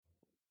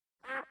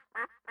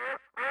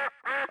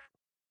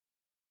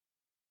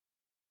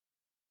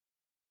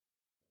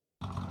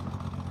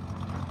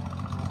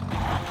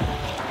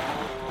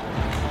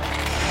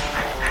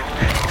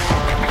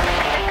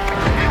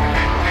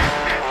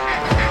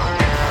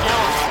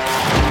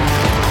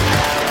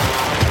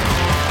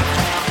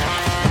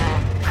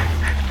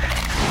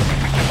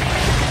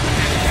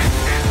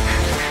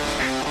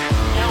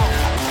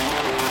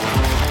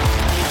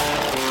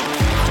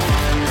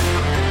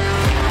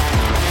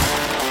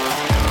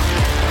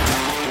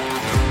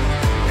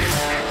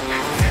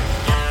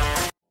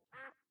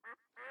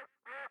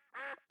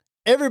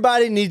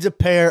Everybody needs a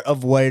pair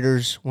of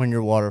waders when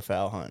you're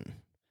waterfowl hunting.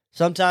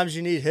 Sometimes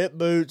you need hip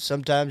boots.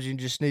 Sometimes you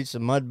just need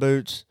some mud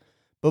boots.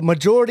 But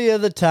majority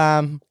of the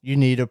time, you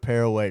need a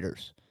pair of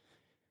waders.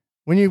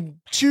 When you're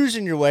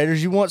choosing your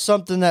waders, you want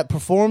something that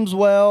performs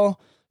well,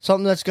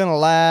 something that's going to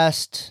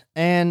last,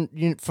 and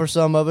for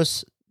some of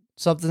us,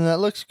 something that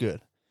looks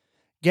good.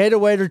 Gator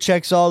Wader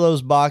checks all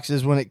those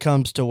boxes when it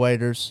comes to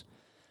waders.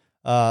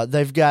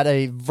 They've got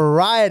a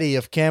variety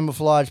of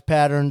camouflage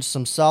patterns,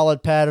 some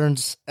solid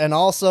patterns, and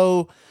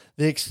also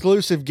the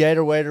exclusive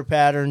Gator Wader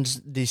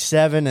patterns, the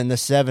 7 and the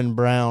 7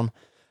 Brown.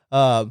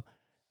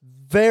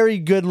 Very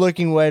good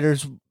looking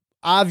waders.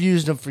 I've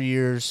used them for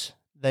years.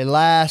 They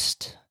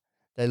last,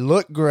 they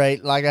look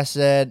great, like I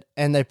said,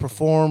 and they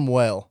perform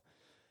well.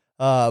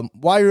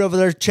 While you're over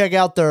there, check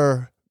out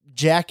their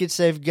jackets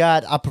they've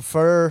got. I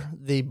prefer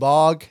the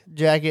Bog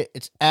jacket.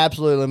 It's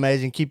absolutely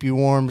amazing. Keep you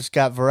warm. It's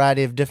got a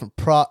variety of different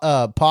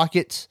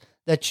pockets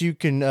that you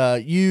can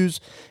use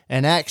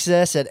and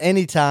access at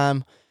any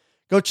time.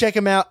 Go check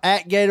them out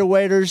at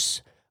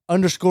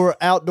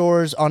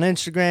GatorWaders_outdoors on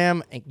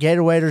Instagram and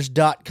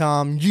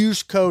GatorWaders.com.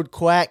 Use code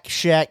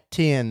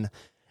QuackShack10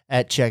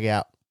 at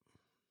checkout.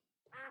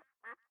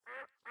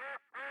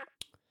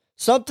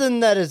 Something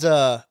that is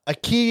a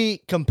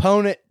key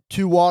component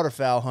to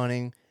waterfowl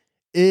hunting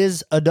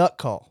is a duck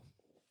call.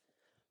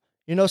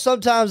 You know,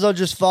 sometimes they'll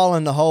just fall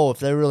in the hole if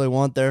they really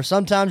want there.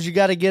 Sometimes you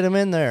got to get them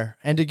in there.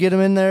 And to get them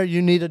in there,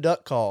 you need a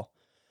duck call.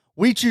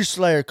 We choose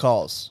Slayer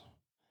calls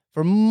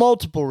for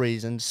multiple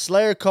reasons.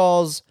 Slayer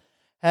calls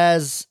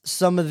has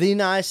some of the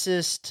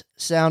nicest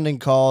sounding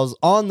calls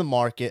on the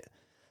market.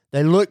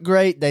 They look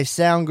great. They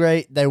sound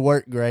great. They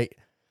work great.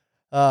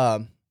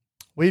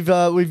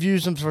 We've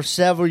used them for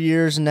several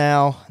years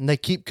now, and they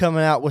keep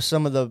coming out with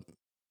some of the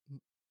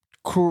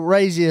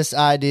craziest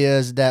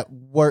ideas that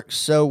work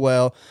so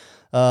well,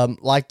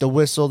 like the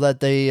whistle that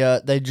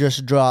they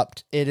just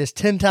dropped. It is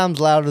 10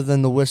 times louder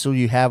than the whistle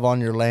you have on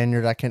your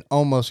lanyard. I can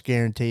almost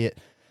guarantee it.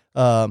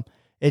 It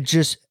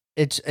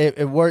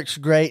works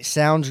great,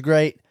 sounds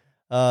great.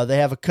 They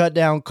have a cut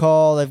down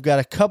call. They've got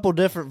a couple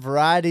different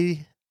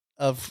variety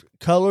of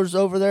colors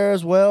over there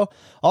as well.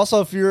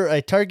 Also, if you're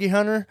a turkey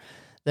hunter,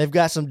 they've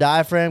got some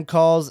diaphragm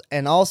calls,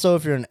 and also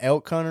if you're an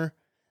elk hunter,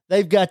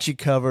 they've got you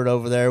covered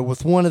over there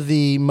with one of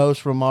the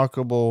most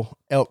remarkable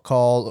elk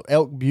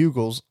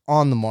bugles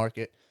on the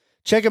market.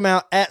 Check them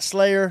out at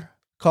Slayer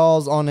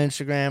Calls on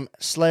Instagram,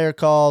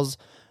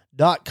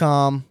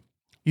 SlayerCalls.com.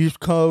 Use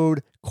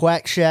code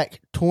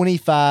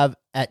QuackShack25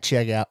 at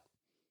checkout.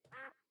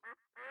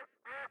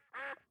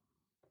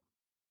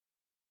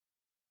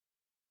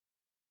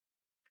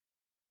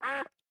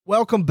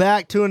 Welcome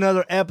back to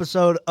another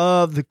episode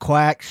of the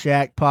Quack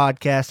Shack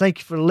Podcast. Thank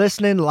you for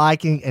listening,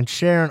 liking, and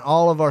sharing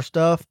all of our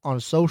stuff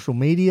on social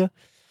media.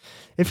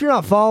 If you're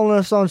not following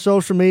us on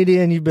social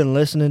media and you've been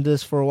listening to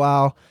this for a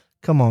while,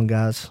 come on,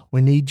 guys.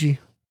 We need you.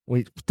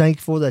 We're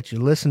thankful that you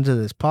listen to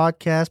this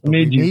podcast, but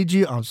we need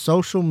you on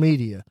social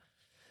media.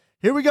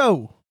 Here we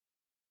go.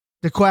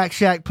 The Quack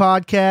Shack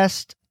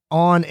Podcast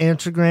on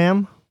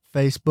Instagram,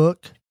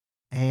 Facebook,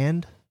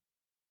 and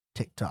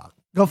TikTok.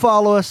 Go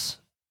follow us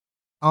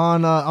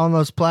on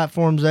those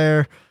platforms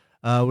there.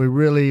 We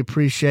really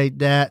appreciate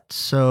that.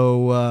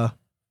 So,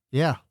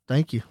 yeah,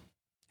 thank you.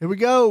 Here we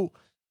go.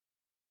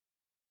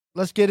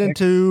 Let's get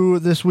into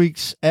this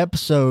week's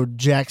episode.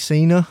 Jack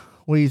Cena,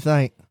 what do you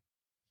think?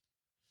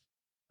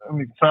 I'm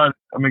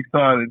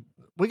excited.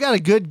 We got a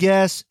good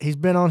guest. He's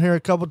been on here a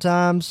couple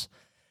times.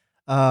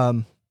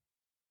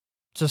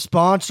 It's a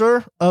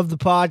sponsor of the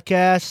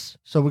podcast,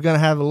 so we're going to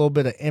have a little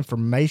bit of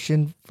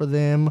information for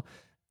them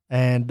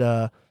and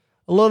a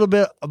little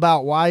bit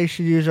about why you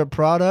should use our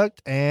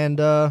product, and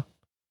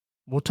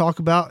we'll talk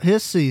about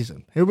his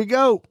season. Here we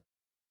go.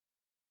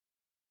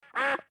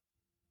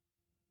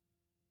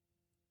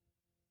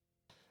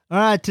 All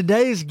right,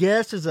 today's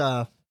guest is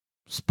a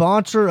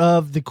sponsor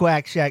of the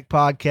Quack Shack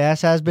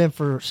Podcast, has been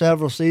for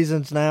several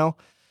seasons now.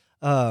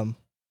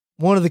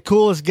 One of the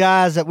coolest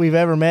guys that we've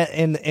ever met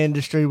in the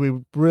industry. We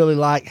really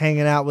like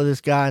hanging out with this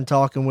guy and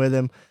talking with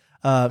him.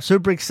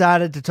 Super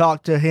excited to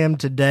talk to him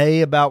today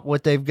about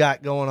what they've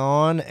got going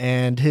on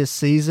and his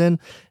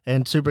season,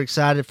 and super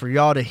excited for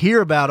y'all to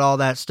hear about all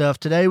that stuff.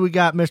 Today we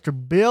got Mr.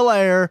 Bill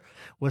Ayer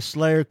with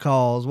Slayer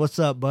Calls. What's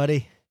up,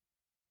 buddy?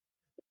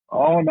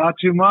 Oh, not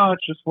too much.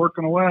 Just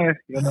working away,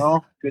 you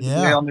know. Good to be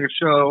on your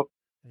show.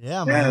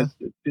 Yeah, man.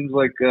 It seems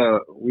like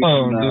we've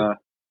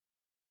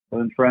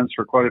been friends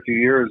for quite a few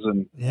years,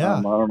 and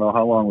I don't know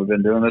how long we've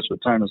been doing this,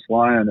 but time is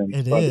flying, and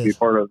glad to be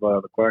part of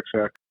the Quack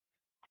Shack.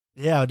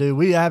 Yeah, dude,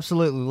 we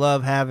absolutely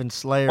love having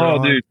Slayer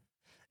on. Dude.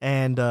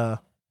 And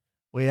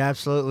we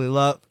absolutely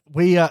love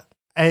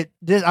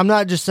I'm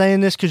not just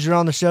saying this because you're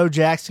on the show.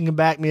 Jackson can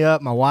back me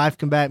up. My wife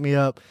can back me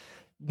up.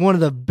 One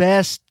of the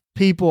best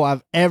people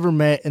I've ever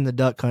met in the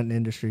duck hunting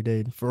industry,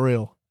 dude, for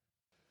real.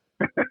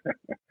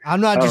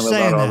 I'm not just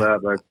saying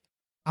that.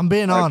 I'm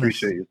being honest. I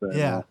appreciate you saying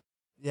that.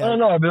 Yeah. I don't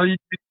know, Bill.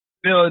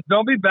 Bill,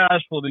 don't be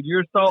bashful, dude.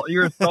 You're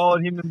a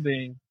solid human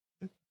being.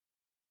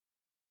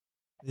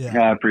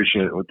 Yeah, I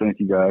appreciate it. Well, thank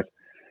you, guys.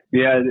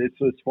 Yeah,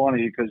 it's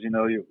funny because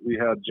we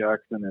had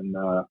Jackson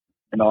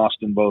and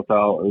Austin both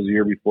out. It was the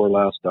year before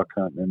last duck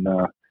hunt, and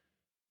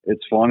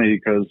it's funny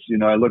because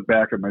I look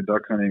back at my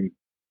duck hunting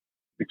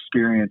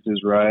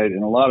experiences, right,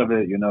 and a lot of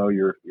it,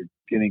 you're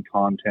getting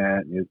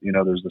content.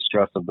 There's the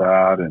stress of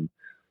that and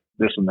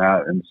this and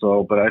that, and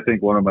so. But I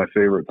think one of my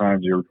favorite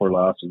times the year before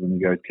last is when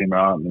you guys came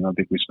out, and I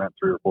think we spent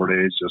 3 or 4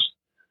 days just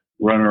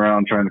running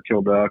around trying to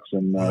kill ducks,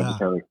 and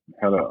just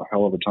had a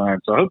hell of a time.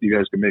 So I hope you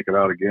guys can make it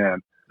out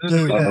again.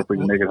 Dude, I don't know if we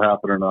can make it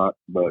happen or not,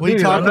 but we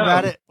talk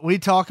about it. We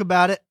talk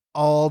about it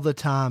all the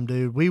time,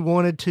 dude. We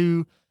wanted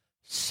to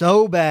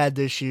so bad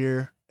this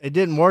year. It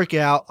didn't work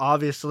out,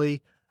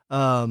 obviously,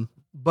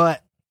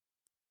 but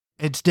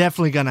it's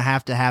definitely going to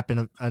have to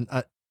happen.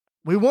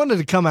 We wanted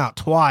to come out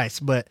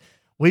twice, but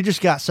we just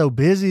got so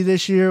busy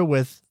this year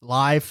with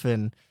life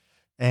and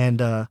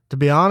to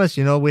be honest,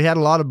 we had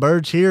a lot of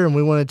birds here, and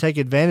we want to take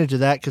advantage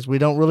of that because we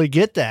don't really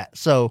get that.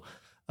 So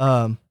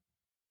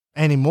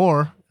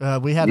anymore.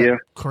 We had a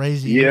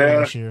crazy year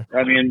this year.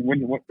 I mean,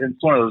 when it's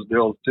one of those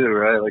deals too,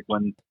 right? Like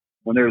when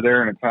they're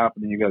there and it's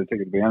happening, you got to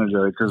take advantage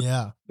of it. Because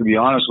to be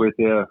honest with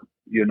you,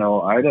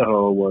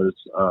 Idaho was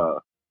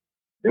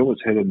it was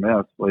hit and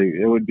miss. Like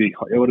it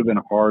would have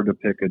been hard to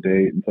pick a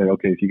date and say,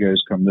 okay, if you guys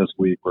come this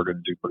week, we're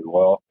going to do pretty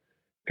well.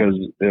 Because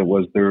there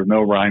was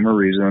no rhyme or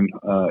reason.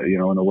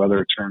 And the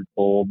weather turned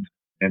cold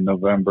in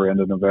November. End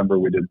of November,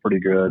 we did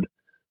pretty good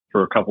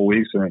for a couple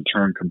weeks, and it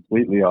turned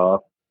completely off.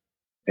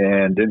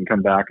 And didn't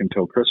come back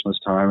until Christmas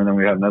time. And then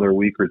we had another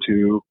week or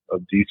two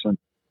of decent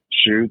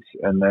shoots,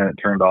 and then it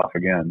turned off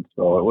again.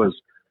 So it was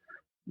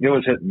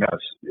hit and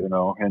miss,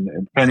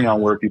 and depending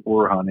on where people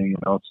were hunting,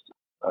 it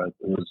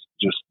was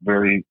just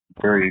very,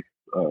 very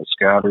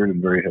scattered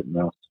and very hit and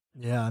miss.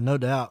 Yeah, no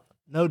doubt.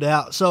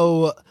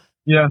 So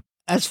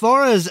as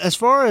far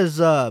as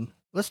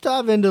let's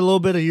dive into a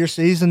little bit of your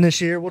season this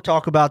year. We'll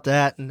talk about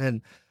that, and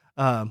then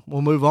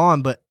we'll move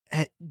on. But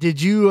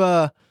did you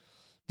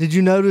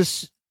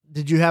notice?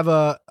 Did you have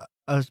a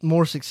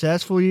more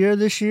successful year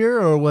this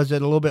year, or was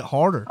it a little bit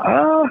harder?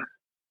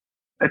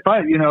 If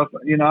I'm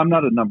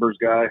not a numbers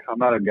guy. I'm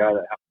not a guy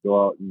that has to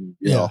go out and,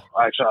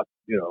 I shot,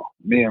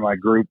 me and my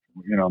group,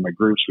 my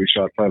groups, we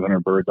shot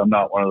 500 birds. I'm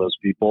not one of those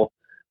people.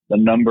 The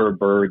number of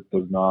birds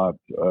does not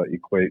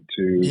equate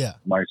to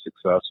my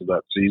success of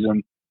that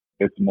season.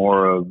 It's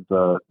more of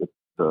the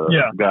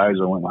guys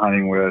I went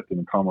hunting with and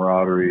the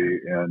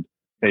camaraderie and,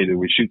 hey, did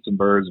we shoot some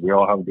birds? We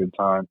all have a good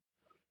time.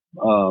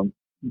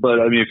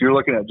 But I mean, if you're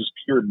looking at just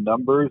pure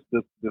numbers,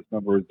 this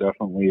number is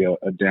definitely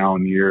a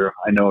down year.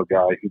 I know a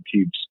guy who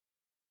keeps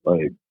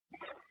like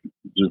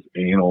just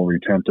anal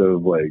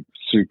retentive, like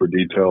super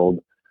detailed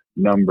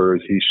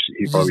numbers. He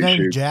probably his name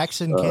shoots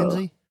Jackson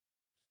Kinsey.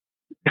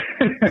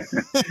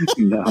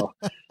 No,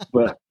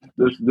 but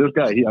this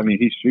guy,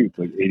 he shoots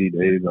like 80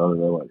 days out of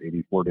the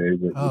 84 days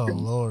that oh, he can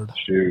Lord.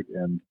 shoot,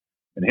 and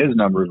his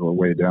numbers were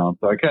way down.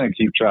 So I kind of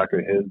keep track of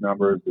his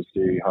numbers to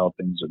see how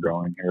things are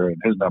going here, and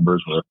his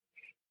numbers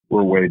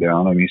were way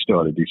down. I mean, he still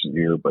had a decent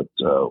year, but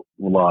a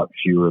lot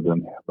fewer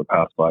than the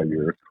past 5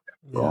 years.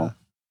 So. Yeah.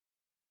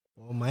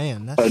 Well,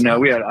 man, that's. But no,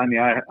 we had. I mean,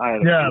 I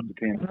had a group that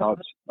came out.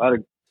 I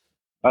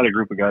had a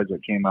group of guys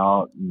that came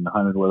out and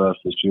hunted with us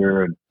this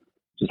year, and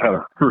just had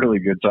a really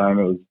good time.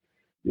 It was,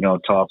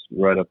 tops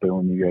right up there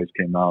when you guys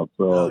came out.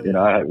 So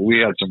we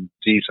had some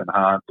decent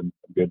hunts and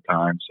some good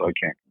times. So I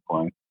can't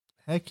complain.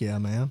 Heck yeah,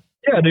 man.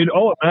 Yeah, dude.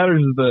 All that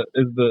matters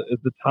is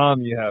the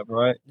time you have,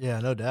 right? Yeah,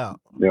 no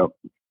doubt. Yep.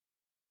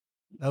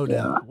 No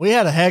doubt. We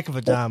had a heck of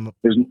a time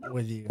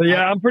with you. But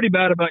yeah, I'm pretty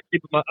bad about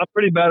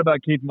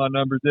keeping my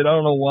numbers. Dude, I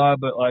don't know why,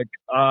 but like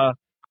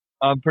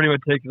I'm pretty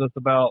meticulous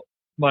about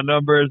my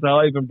numbers.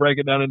 I'll even break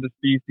it down into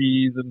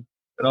species and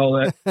all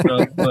that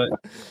stuff. But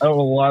I don't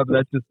know why, but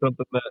that's just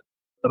something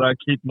that I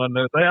keep my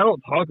notes. I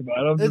don't talk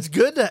about it. It's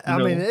good to.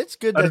 It's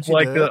good that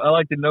you do. I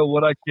like to know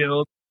what I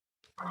killed.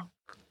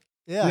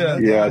 Yeah,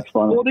 it's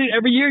fun. Well, dude,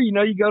 every year, you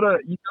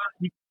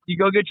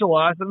go get your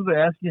license. They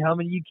ask you how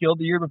many you killed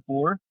the year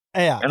before.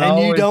 Yeah,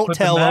 and you don't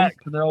tell them.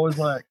 And they're always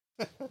like,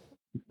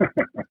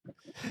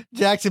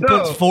 Jackson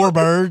puts 4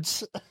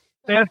 birds.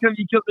 They ask him,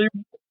 you killed.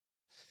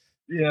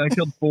 Yeah, I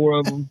killed 4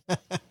 of them.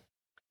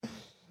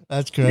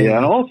 That's crazy. Yeah,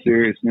 in all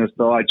seriousness,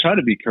 though, I try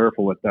to be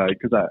careful with that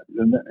because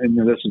and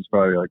this is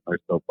probably like my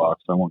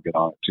soapbox. I won't get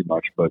on it too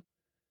much, but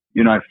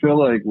I feel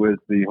like with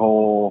the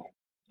whole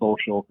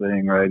social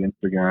thing, right?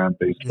 Instagram,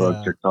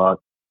 Facebook, TikTok,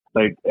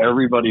 like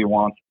everybody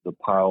wants the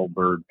pile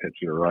bird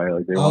picture, right?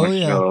 Like they want to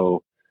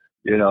show,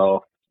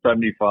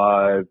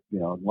 75,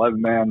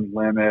 11-man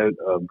limit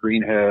of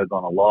greenheads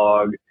on a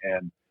log,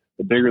 and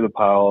the bigger the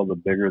pile, the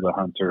bigger the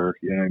hunter,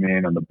 you know what I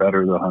mean? And the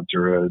better the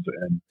hunter is.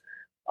 And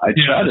I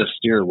try to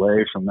steer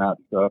away from that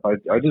stuff.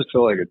 I just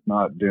feel like it's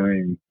not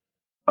doing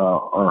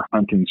our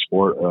hunting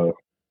sport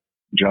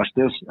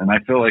justice. And I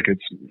feel like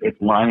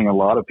it's lining a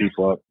lot of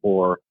people up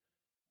for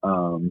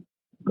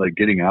like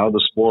getting out of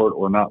the sport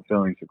or not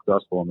feeling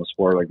successful in the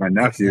sport. Like my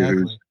nephew,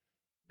 who's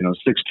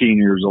 16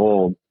 years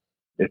old,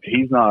 if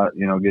he's not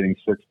getting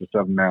 6 to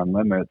 7 man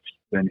limits,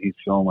 then he's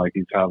feeling like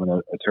he's having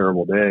a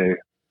terrible day.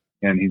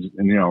 and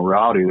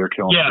Rowdy, they're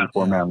killing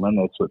 4-man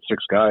limits with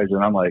 6 guys.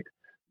 And I'm like,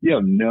 you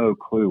have no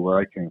clue where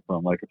I came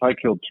from. Like if I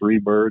killed 3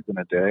 birds in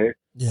a day,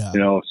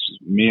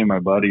 me and my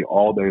buddy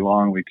all day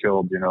long, we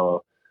killed,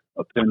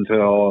 a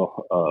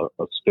pintail,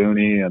 a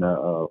stony and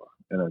a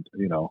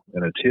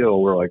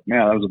teal. We're like,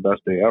 man, that was the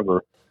best day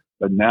ever.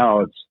 But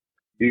now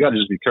you got to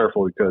just be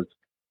careful because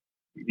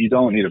you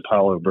don't need a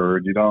pile of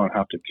birds. You don't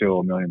have to kill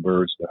 1 million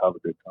birds to have a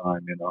good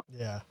time,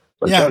 Yeah.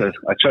 So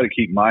I try to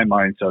keep my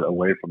mindset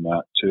away from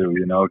that too,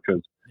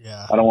 because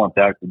I don't want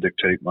that to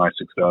dictate my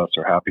success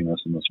or happiness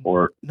in the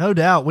sport. No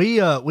doubt. We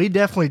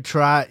definitely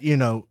try,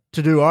 to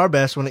do our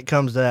best when it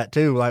comes to that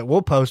too. Like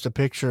we'll post a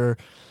picture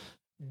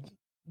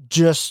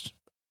just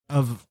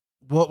of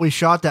what we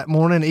shot that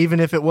morning, even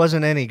if it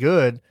wasn't any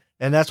good.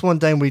 And that's one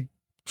thing we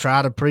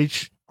try to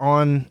preach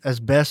on as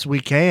best we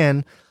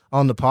can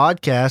on the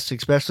podcast,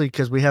 especially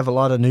because we have a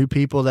lot of new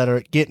people that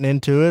are getting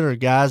into it or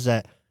guys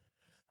that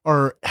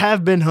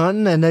have been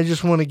hunting and they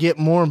just want to get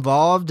more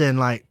involved. And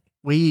like,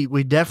 we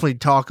definitely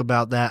talk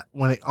about that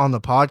on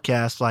the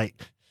podcast, like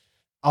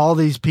all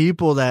these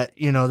people that,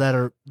 that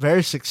are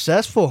very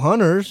successful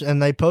hunters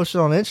and they post it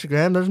on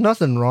Instagram. There's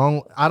nothing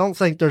wrong. I don't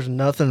think there's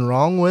nothing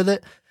wrong with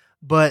it,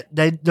 but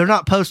they're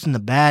not posting the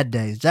bad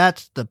days.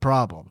 That's the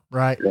problem,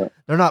 right? Yeah.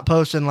 They're not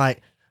posting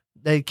like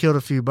they killed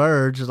a few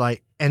birds,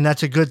 like, and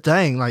that's a good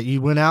thing. Like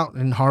you went out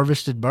and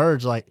harvested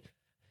birds. Like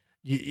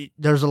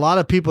there's a lot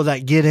of people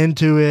that get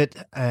into it,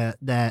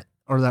 that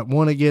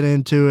want to get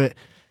into it.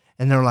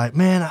 And they're like,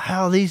 man,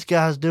 how are these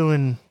guys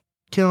doing,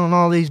 killing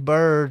all these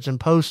birds and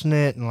posting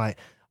it? And like,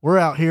 we're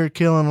out here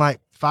killing like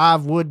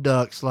 5 wood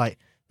ducks. Like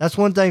that's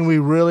one thing we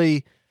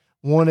really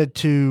wanted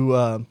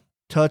to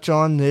touch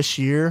on this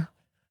year.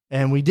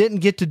 And we didn't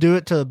get to do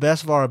it to the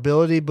best of our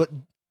ability, but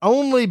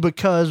only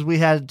because we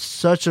had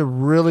such a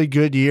really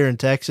good year in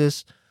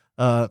Texas.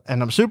 And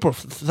I'm super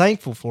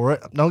thankful for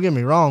it. Don't get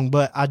me wrong,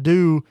 but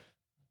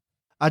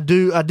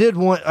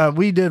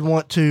we did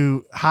want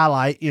to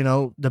highlight,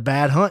 the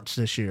bad hunts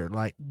this year,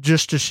 like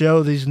just to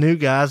show these new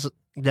guys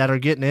that are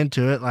getting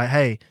into it, like,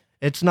 hey,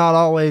 it's not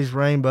always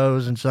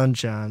rainbows and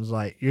sunshines.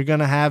 Like you're going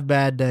to have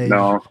bad days.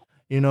 No.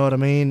 You know what I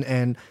mean?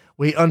 And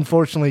we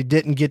unfortunately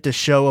didn't get to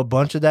show a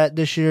bunch of that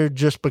this year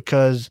just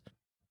because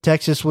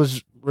Texas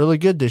was really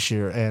good this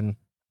year. And,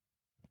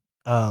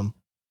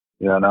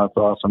 yeah, no, it's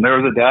awesome.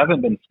 I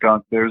haven't been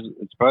skunked.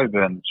 It's probably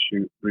been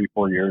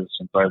 3-4 years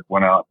since I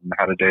went out and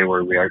had a day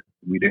where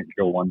we didn't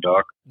kill 1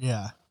 duck.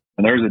 Yeah.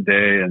 And there was a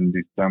day in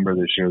December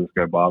this year, this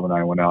guy Bob and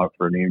I went out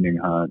for an evening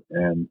hunt,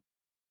 and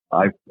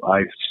I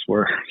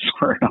swear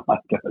not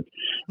that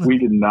we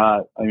did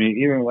not. We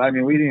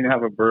didn't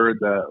have a bird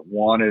that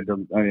wanted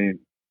to.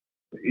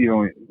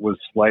 Was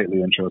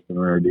slightly interested in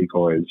our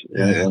decoys,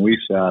 and we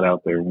sat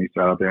out there,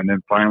 and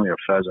then finally a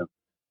pheasant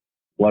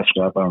flushed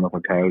up. I don't know if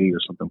a coyote or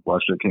something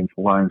flushed it, came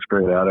flying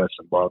straight at us,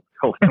 and Bob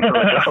told me,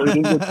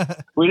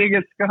 we didn't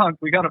get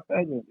skunked. We got a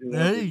pheasant.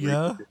 There you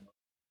go.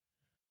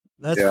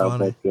 That's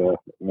funny. But,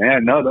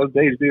 man, no, those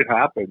days do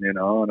happen, And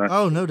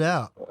no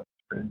doubt.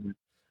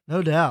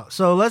 No doubt.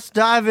 So let's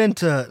dive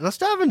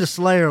into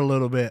Slayer a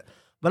little bit,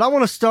 but I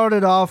want to start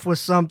it off with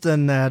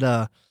something that,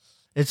 I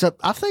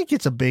think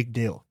it's a big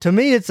deal. To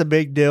me, it's a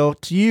big deal.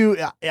 To you,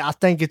 I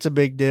think it's a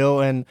big deal.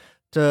 And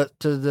to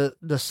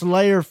the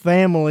Slayer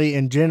family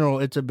in general,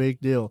 it's a big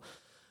deal.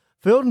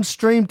 Field and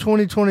Stream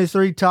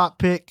 2023 top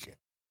pick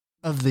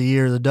of the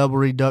year, the Double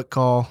Reed duck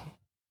call,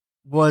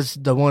 was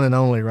the one and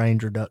only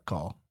Ranger duck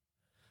call.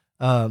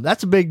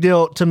 That's a big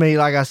deal to me.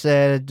 Like I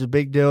said, it's a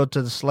big deal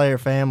to the Slayer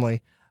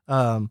family.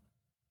 And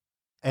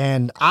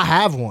I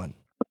have one.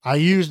 I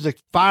used the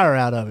fire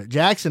out of it.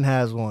 Jackson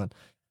has one.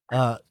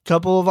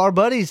 Couple of our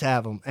buddies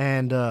have them,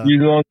 and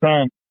use it all the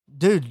time,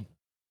 dude.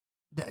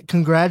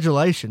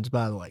 Congratulations,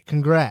 by the way.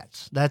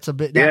 Congrats. That's a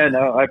bit.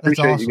 I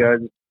appreciate awesome.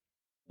 you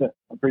guys.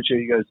 I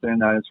appreciate you guys saying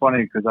that. It's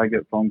funny because I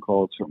get phone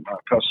calls from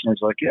customers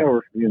like, yeah,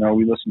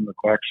 we listen to the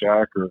Quack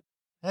Shack, or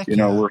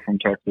we're from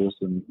Texas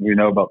and we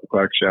know about the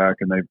Quack Shack,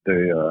 and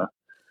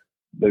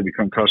they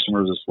become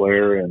customers of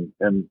Slayer, and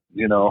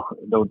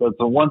the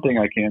one thing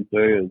I can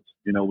say is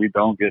we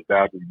don't get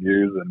bad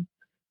reviews,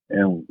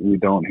 and we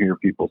don't hear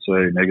people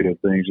say negative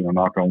things,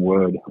 knock on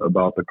wood,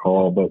 about the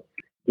call. But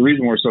the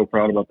reason we're so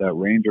proud about that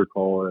Ranger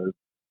call is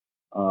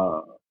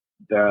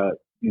that,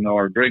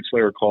 our Great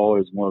Slayer call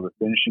is more of a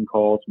finishing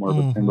call. It's more of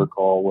a timber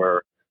call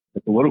where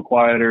it's a little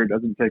quieter. It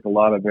doesn't take a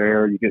lot of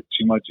air. You get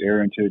too much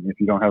air into it, and if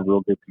you don't have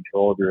real good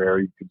control of your air,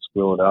 you can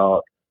squill it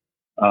out.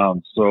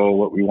 So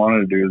what we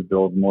wanted to do is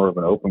build more of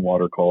an open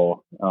water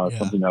call,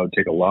 something that would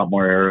take a lot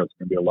more air. It's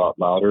going to be a lot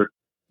louder.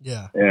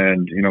 Yeah.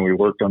 And, we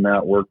worked on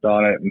it,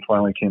 and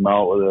finally came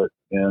out with it.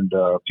 And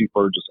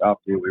people are just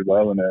absolutely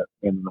loving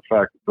it. And the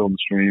fact that Field and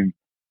Stream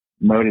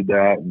noted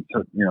that and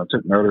took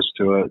notice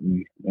to it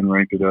and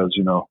ranked it as,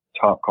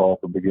 top call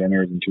for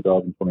beginners in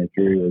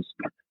 2023 was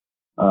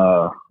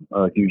a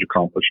huge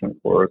accomplishment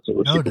for us. So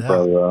we're super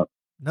proud of that.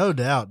 No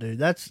doubt, dude.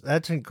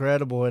 That's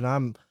incredible. And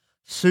I'm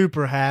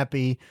super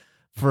happy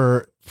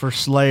for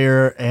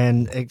Slayer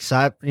and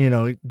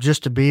excited,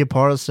 just to be a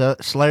part of the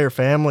Slayer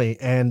family.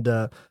 And,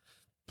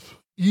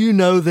 you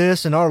know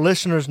this and our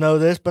listeners know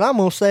this, but I'm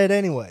going to say it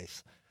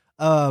anyways.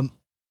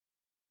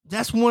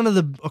 That's one of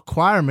the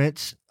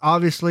requirements,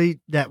 obviously,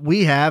 that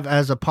we have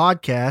as a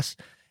podcast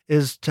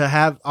is to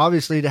have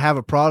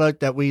a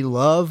product that we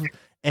love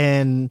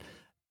and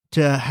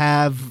to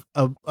have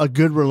a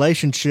good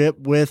relationship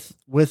with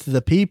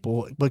the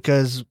people,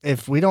 because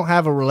if we don't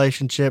have a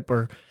relationship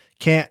or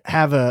can't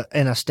have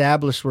an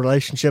established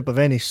relationship of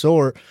any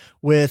sort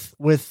with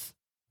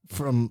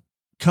from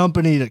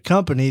company to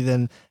company,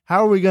 then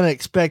how are we going to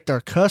expect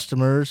our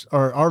customers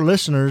or our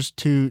listeners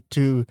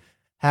to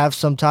have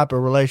some type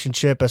of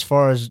relationship as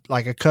far as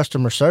like a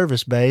customer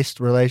service based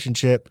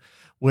relationship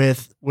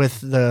with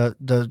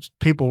the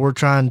people we're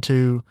trying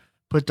to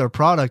put their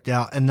product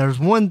out? And there's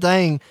one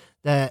thing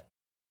that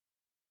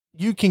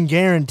you can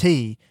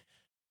guarantee,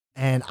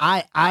 and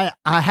I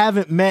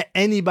haven't met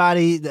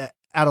anybody that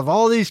out of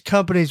all these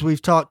companies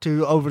we've talked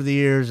to over the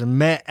years and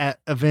met at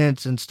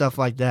events and stuff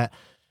like that,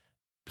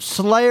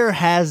 Slayer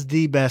has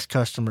the best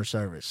customer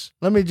service.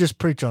 Let me just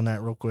preach on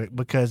that real quick,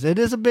 because it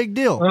is a big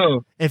deal.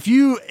 Oh. If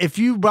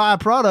you buy a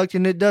product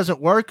and it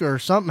doesn't work or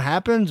something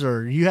happens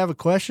or you have a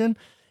question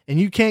and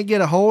you can't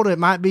get a hold, it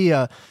might be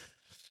a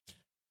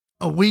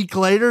week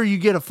later, you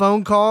get a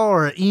phone call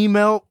or an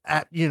email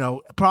at,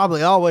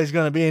 probably always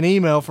going to be an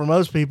email for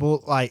most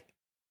people. Like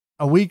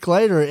a week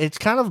later, it's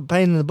kind of a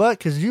pain in the butt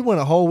because you went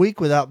a whole week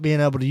without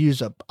being able to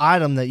use an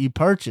item that you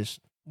purchased.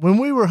 When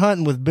we were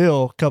hunting with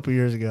Bill a couple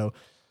years ago,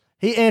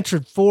 he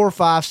answered 4,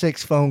 5,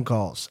 6 phone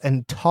calls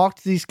and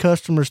talked these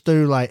customers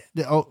through. Like,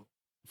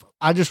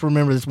 I just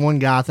remember this one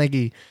guy, I think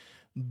he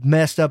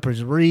messed up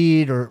his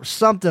read or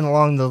something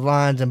along those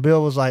lines. And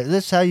Bill was like,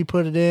 "This is how you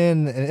put it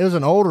in." And it was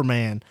an older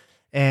man.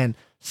 And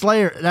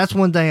Slayer, that's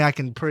one thing I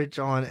can preach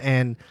on.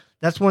 And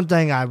that's one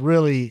thing I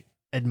really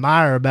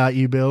admire about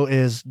you, Bill,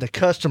 is the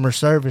customer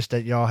service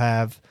that y'all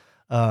have.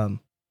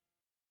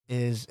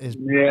 Is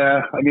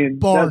yeah, I mean,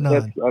 bar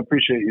none. I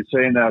appreciate you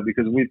saying that,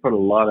 because we put a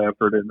lot of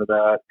effort into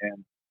that,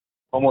 and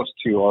almost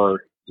to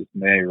our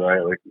dismay, right?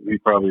 Like, we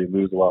probably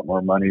lose a lot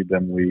more money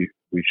than we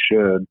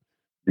should,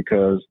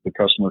 because the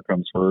customer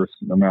comes first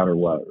no matter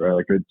what, right?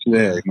 Like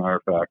today, as a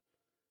matter of fact,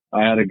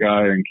 I had a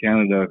guy in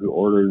Canada who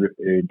ordered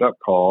a duck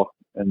call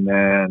and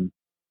then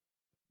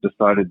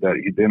decided that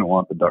he didn't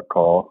want the duck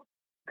call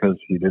because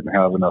he didn't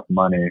have enough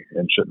money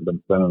and shouldn't have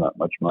been spending that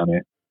much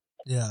money.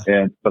 Yeah.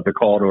 But the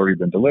call had already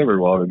been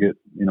delivered. Well, to get,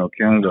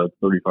 Canada,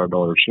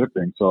 $35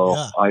 shipping. So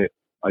yeah.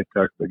 I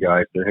texted the guy,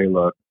 I said, "Hey,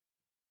 look,"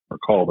 or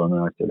called him,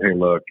 and I said, "Hey,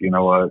 look, you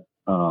know what?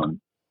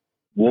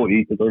 We'll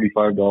eat the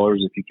 $35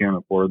 if you can't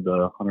afford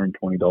the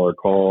 $120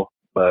 call.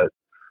 But,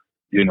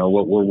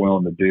 what we're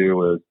willing to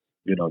do is,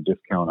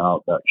 discount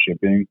out that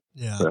shipping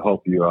to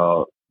help you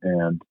out.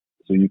 And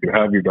so you could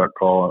have your duck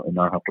call and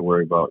not have to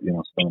worry about,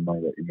 spending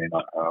money that you may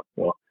not have."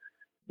 So,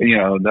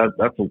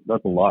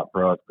 that's a lot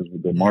for us, because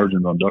the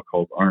margins on duck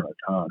calls aren't a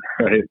ton,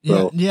 right?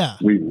 So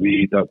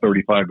we eat that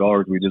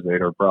 $35, we just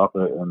ate our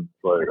profit, and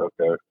it's like,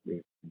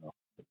 okay,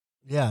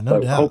 Yeah,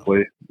 no doubt.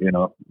 Hopefully,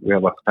 we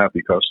have a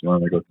happy customer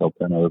and they go tell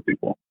 10 other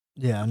people.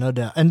 Yeah, no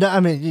doubt. And I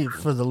mean,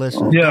 for the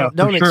listeners,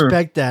 don't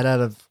expect that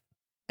out of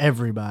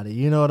everybody.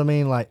 You know what I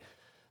mean? Like,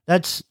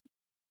 that's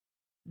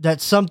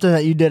something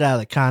that you did out of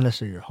the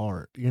kindness of your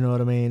heart. You know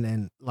what I mean?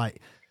 And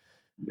like,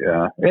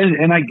 yeah,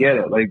 and I get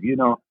it. Like,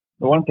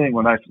 the one thing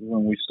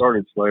when we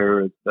started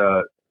Slayer is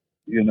that,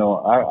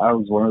 I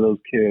was one of those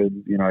kids,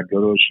 I'd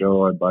go to a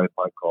show, I'd buy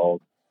 5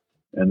 calls,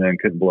 and then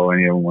couldn't blow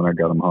any of them when I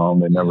got them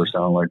home. They never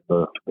sound like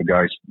the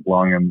guys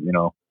blowing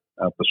them,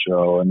 at the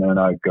show. And then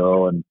I'd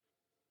go and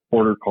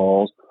order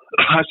calls.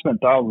 I spent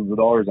thousands of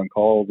dollars on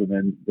calls, and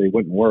then they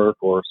wouldn't work,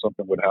 or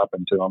something would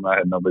happen to them. I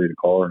had nobody to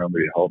call or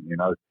nobody to help me.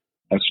 And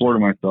I swore to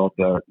myself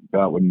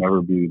that would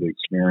never be the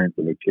experience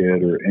of a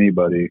kid or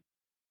anybody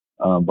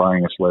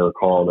buying a Slayer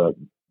call, that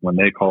when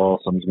they call,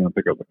 somebody's going to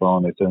pick up the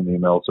phone, they send an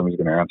email, somebody's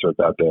going to answer it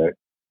that day.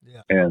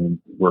 Yeah. And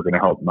we're going to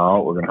help them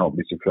out. We're going to help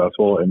them be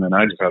successful. And then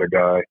I just had a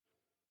guy,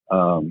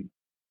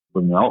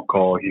 with an out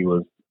call, he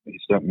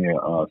sent me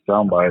a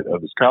soundbite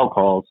of his cow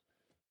calls,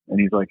 and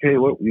he's like, "Hey,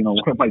 what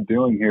am I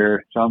doing here?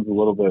 It sounds a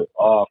little bit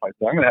off." I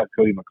said, "I'm going to have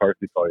Cody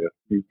McCarthy call you.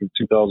 He's the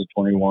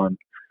 2021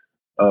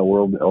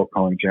 World Elk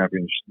Calling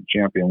Champion.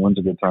 When's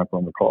a good time for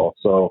him to call?"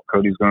 So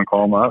Cody's going to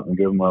call him up and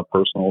give him a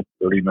personal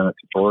 30-minute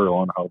tutorial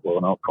on how to blow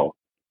an out call.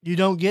 You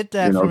don't get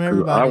that from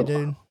everybody,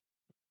 dude.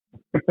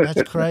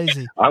 That's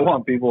crazy. I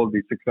want people to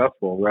be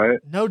successful, right?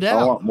 No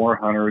doubt. I want more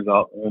hunters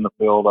out in the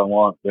field. I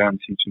want them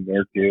teaching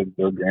their kids,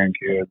 their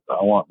grandkids.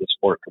 I want the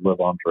sport to live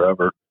on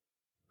forever.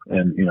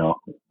 And,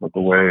 with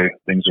the way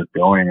things are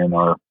going in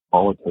our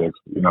politics,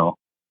 we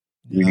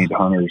need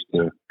hunters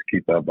to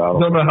keep that battle. I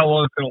don't know how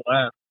long it's going to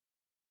last.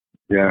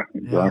 Yeah,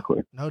 exactly.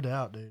 Yeah, no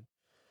doubt, dude.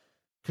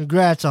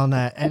 Congrats on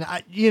that. And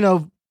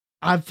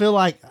I feel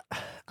like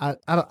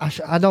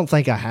I don't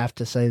think I have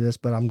to say this,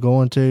 but I'm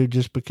going to,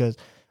 just because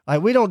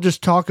like we don't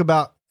just talk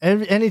about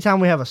anytime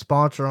we have a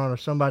sponsor on or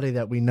somebody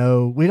that we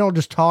know, we don't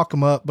just talk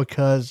them up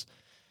because,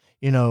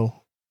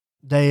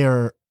 they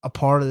are a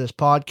part of this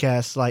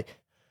podcast. Like,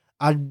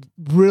 I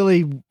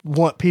really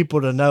want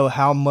people to know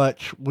how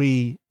much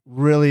we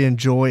really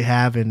enjoy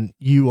having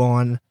you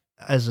on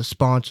as a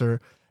sponsor,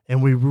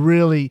 and we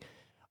really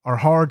are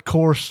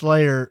hardcore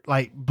Slayer.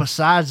 Like,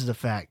 besides the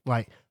fact,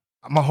 like,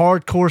 I'm a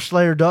hardcore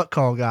Slayer duck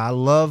call guy. I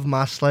love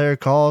my Slayer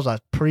calls. I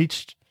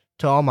preached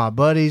to all my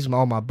buddies.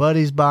 All my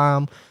buddies buy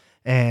them,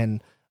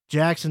 and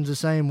Jackson's the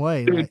same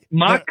way. Dude, like,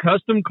 my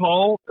custom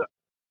call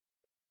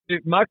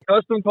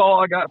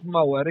I got for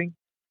my wedding,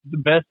 the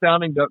best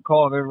sounding duck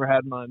call I've ever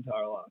had in my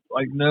entire life.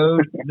 Like, no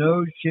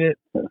shit.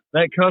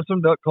 That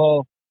custom duck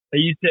call that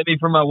you sent me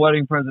for my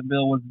wedding present,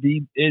 Bill, is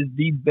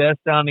the best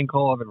sounding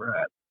call I've ever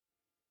had.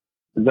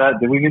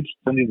 Did we get to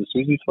send you the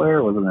Susie Slayer,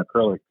 or was it an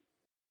acrylic?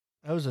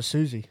 That was a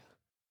Susie.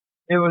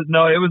 It was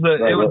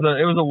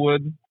a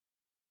wood.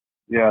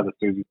 Yeah, the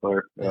Susie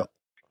Slayer. Yeah.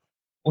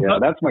 Well, yeah,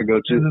 that's my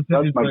go-to.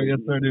 That's my yes,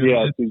 sir, dude.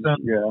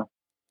 yeah.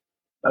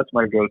 That's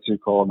my go-to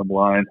call in the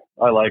blind.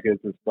 I like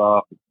it. It's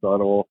soft, it's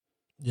subtle.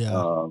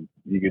 Yeah.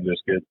 You can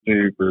just get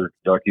super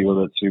ducky with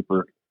it.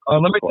 Super.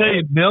 Let me tell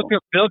you, Bill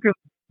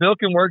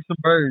can work some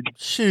birds.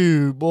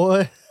 Shoot,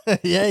 boy.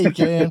 Yeah, you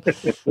can.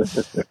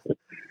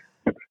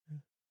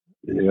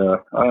 Yeah,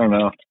 I don't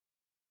know.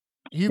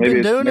 You've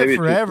been doing it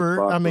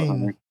forever. I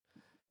mean,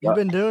 you've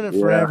been doing it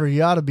forever.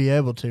 You ought to be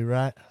able to,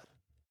 right?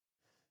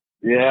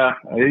 Yeah,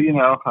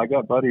 I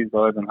got buddies that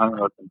I've been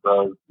hunting with since I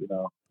was,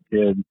 a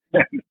kid.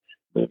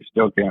 They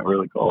still can't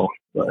really call.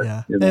 But,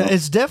 yeah,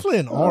 it's definitely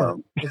an art.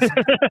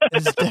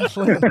 It's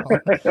definitely an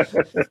art.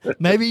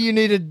 Maybe you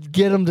need to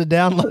get them to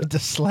download the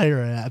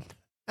Slayer app.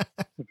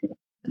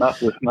 Not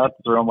to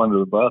throw them under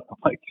the bus. I'm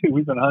like, dude,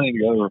 we've been hunting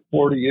together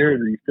for 40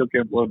 years, and you still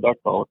can't blow a duck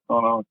call. What's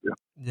going on with you?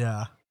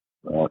 Yeah.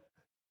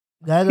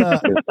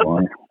 That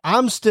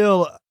I'm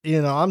still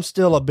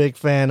a big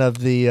fan of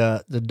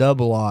the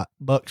double-aught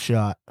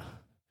buckshot.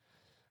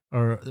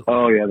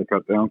 The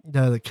cut down.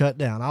 No, the cut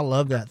down. I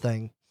love that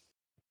thing.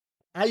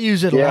 I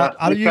use it a lot.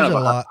 I'll use it a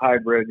lot.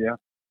 Hybrid, yeah.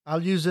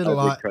 I'll use it a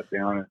lot. Cut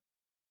down.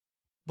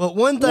 But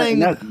one thing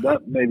that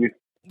maybe.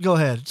 Go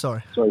ahead.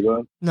 Sorry, go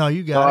ahead. No,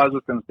 you got it. I was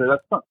just going to say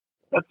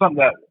that's something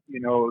that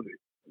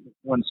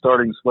when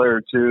starting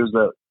Slayer too, is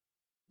that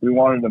we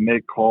wanted to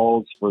make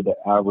calls for the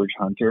average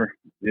hunter,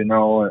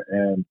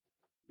 and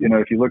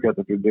if you look at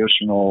the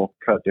traditional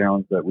cut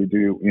downs that we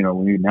do,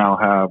 we now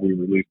have, we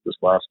released this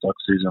last duck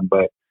season,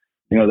 but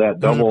that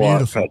double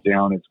aught cut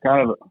down, it's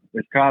kind of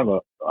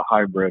a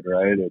hybrid,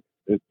 right?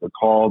 It's a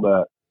call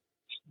that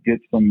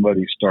gets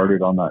somebody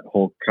started on that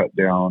whole cut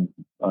down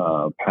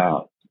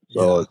path.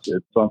 So it's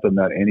something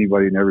that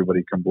anybody and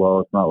everybody can blow.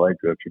 It's not like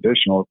a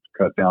traditional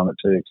cut down that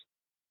takes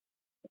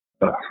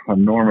an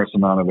enormous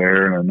amount of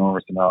air and an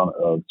enormous amount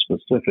of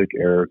specific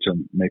air to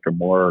make a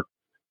more,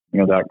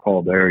 that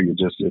call there.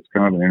 It's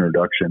kind of an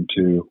introduction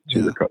to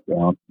the cut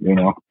down,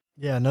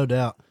 Yeah, no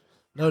doubt.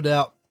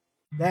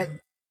 That.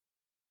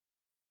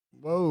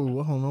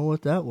 Whoa, I don't know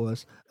what that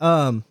was.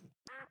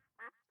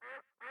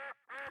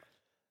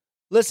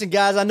 Listen,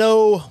 guys, I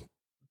know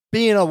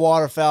being a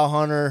waterfowl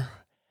hunter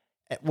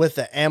with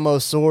the ammo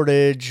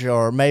shortage,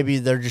 or maybe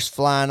they're just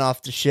flying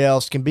off the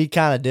shelves, can be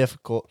kind of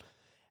difficult.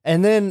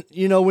 And then,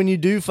 when you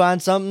do find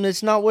something,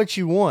 it's not what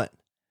you want.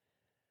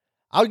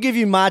 I'll give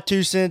you my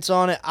 2 cents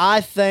on it.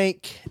 I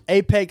think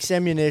Apex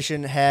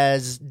Ammunition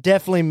has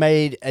definitely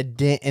made a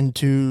dent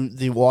into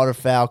the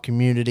waterfowl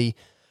community.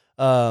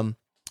 They're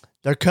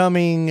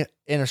coming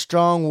in a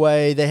strong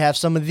way. They have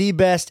some of the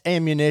best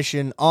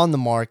ammunition on the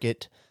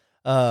market.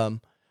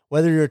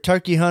 Whether you're a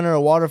turkey hunter,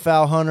 a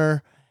waterfowl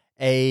hunter,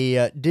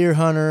 a deer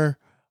hunter,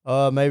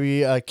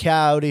 maybe a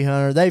coyote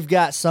hunter, they've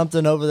got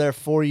something over there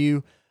for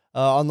you.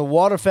 On the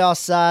waterfowl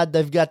side,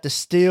 they've got the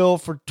steel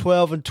for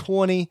 12 and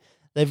 20.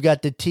 They've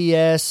got the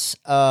TSS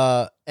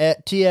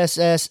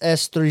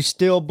S3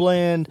 steel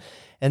blend,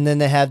 and then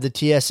they have the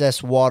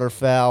TSS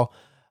waterfowl,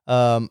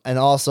 and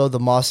also the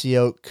Mossy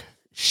Oak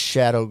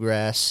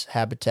Shadowgrass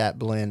habitat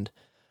blend.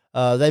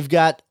 They've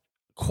got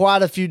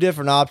quite a few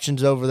different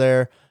options over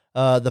there.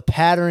 The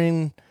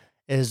patterning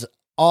is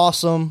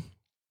awesome.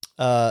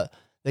 The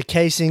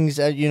casings,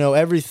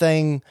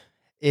 everything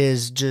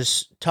is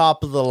just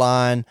top of the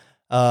line.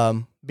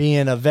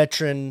 Being a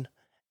veteran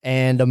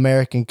and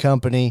American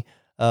company,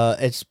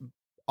 it's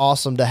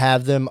awesome to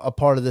have them a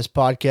part of this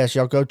podcast.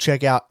 Y'all go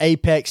check out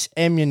Apex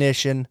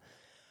Ammunition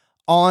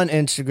on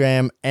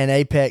Instagram and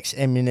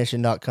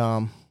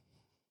apexammunition.com.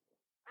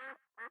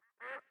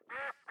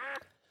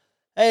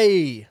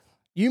 Hey,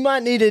 you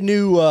might need a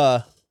new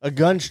a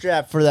gun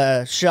strap for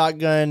the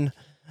shotgun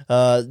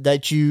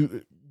that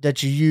you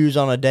use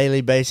on a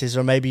daily basis,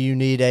 or maybe you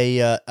need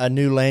a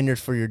new lanyard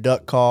for your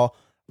duck call.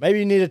 Maybe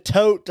you need a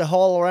tote to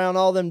haul around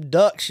all them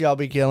ducks y'all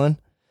be killing,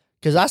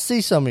 because I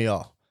see some of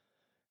y'all.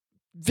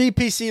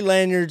 VPC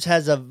Lanyards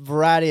has a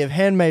variety of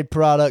handmade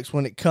products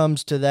when it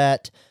comes to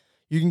that.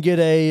 You can get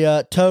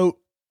a tote,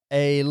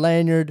 a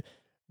lanyard,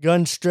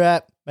 gun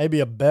strap, maybe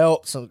a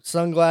belt, some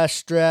sunglass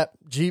strap,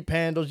 Jeep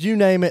handles, you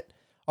name it.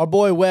 Our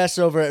boy Wes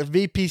over at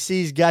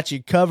VPC's got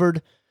you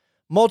covered.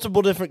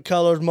 Multiple different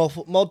colors,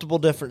 multiple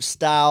different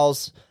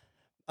styles.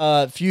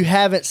 If you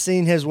haven't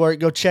seen his work,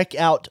 go check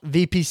out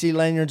VPC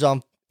Lanyards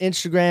on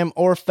Instagram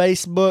or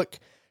Facebook.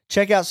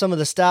 Check out some of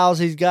the styles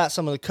he's got,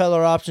 some of the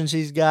color options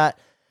he's got.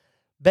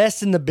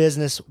 Best in the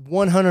business,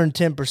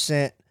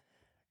 110%.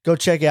 Go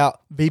check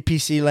out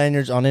VPC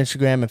Lanyards on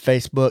Instagram and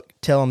Facebook.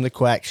 Tell them the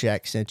Quack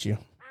Shack sent you.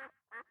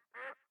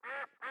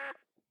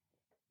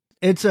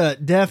 It's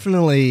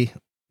definitely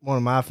one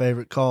of my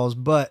favorite calls,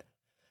 but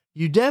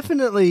you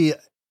definitely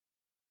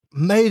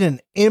made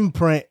an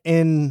imprint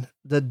in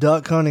the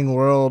duck hunting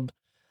world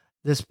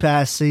this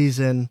past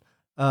season,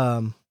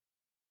 at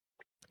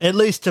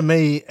least to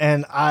me.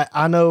 And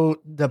I know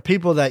the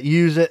people that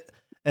use it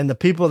and the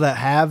people that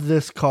have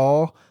this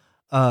call,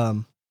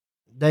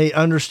 they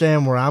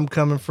understand where I'm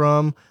coming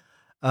from.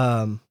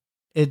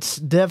 It's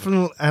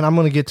definitely, and I'm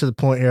going to get to the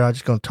point here. I'm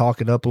just going to talk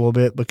it up a little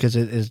bit because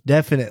it is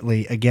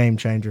definitely a game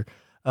changer.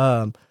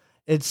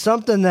 It's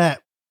something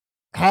that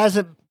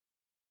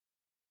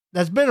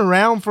that's been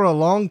around for a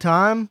long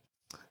time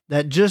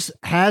that just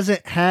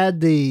hasn't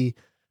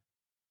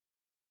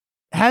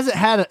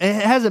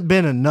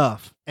been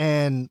enough.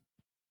 And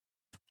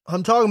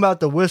I'm talking about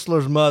the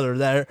Whistler's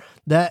Mother.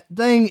 That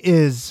thing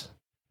is,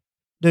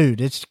 dude,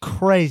 it's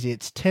crazy.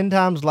 It's 10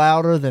 times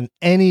louder than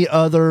any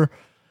other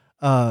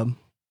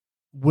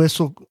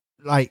whistle.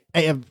 Like,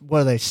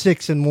 what are they,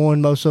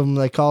 6-in-1? Most of them,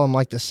 they call them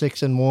like the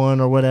 6-in-1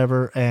 or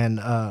whatever. And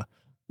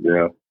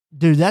yeah,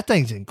 dude, that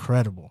thing's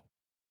incredible.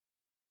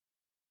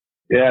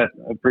 Yeah,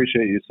 I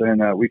appreciate you saying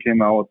that. We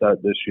came out with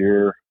that this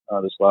year,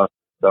 this last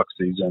duck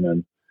season,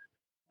 and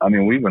I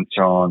mean, we've been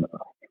selling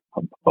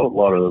a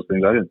lot of those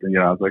things. I didn't think,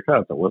 I was like,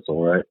 oh, it's a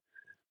whistle, right?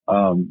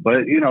 But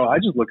I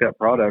just look at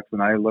products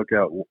and I look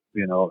at,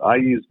 I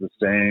use the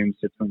same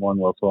 6-in-1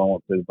 whistle. I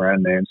won't say the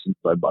brand name since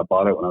I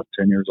bought it when I was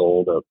 10 years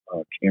old at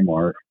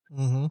Kmart,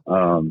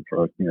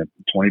 for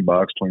 $20,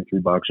 $23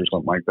 or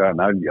something like that.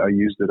 And I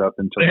used it up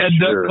until they had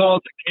duck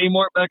calls at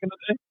Kmart back in the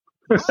day.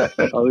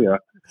 Oh yeah.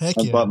 Heck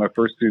I bought my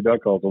first 2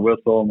 duck calls, a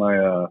whistle, my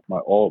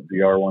Alt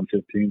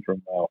DR115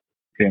 from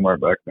Kmart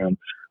back then.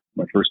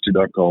 My first 2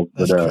 duck calls,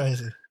 but that's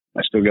crazy.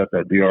 I still got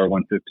that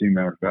DR115,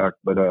 matter of fact.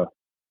 But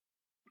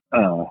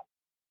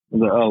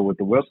with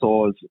the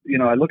whistle is,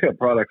 I look at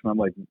products and I'm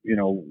like,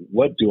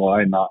 what do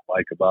I not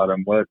like about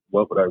them? What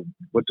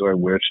do I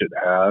wish it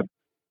had?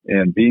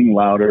 And being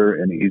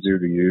louder and easier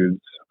to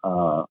use,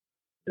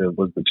 it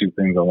was the 2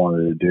 things I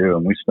wanted to do.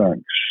 And we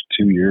spent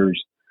 2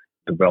 years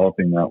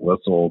developing that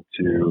whistle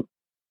to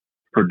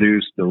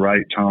produce the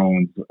right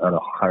tones at a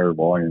higher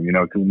volume,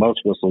 because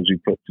most whistles you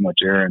put too much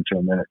air into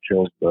them and it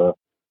kills the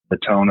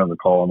tone of the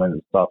call and then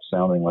it stops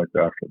sounding like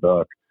the actual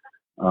duck.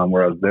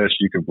 Whereas this,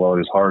 you could blow it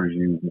as hard as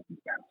you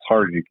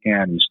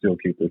can. You still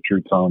keep the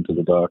true tone to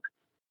the duck.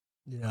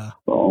 Yeah.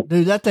 So,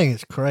 dude, that thing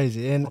is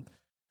crazy. And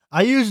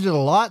I used it a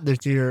lot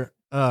this year.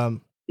 I've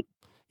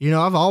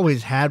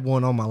always had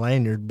one on my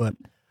lanyard, but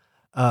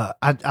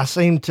I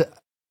seem to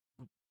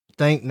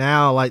think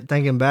now, like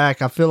thinking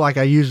back, I feel like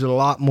I use it a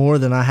lot more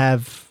than I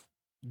have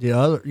the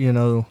other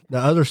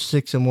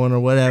 6-in-1 or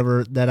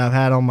whatever that I've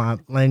had on my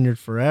lanyard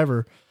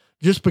forever,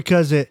 just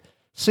because it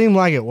seemed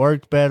like it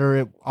worked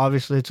better.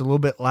 Obviously it's a little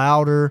bit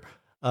louder.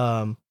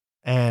 And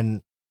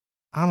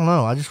I don't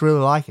know. I just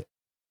really like it.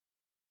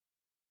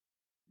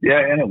 Yeah.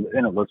 And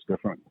it looks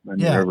different than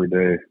your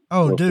everyday.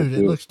 Oh dude,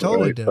 it looks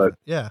totally different.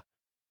 Yeah.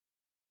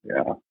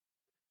 Yeah.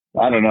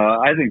 I don't know.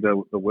 I think the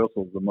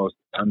whistle is the most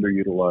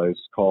underutilized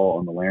call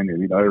on the lanyard.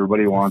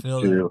 Everybody wants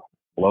to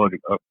blow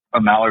a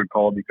mallard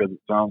call because it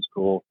sounds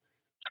cool.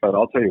 But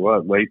I'll tell you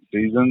what, late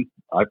season,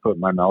 I put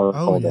my mallard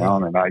call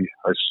down and I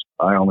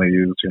only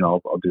use, I'll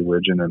do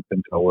widgeon and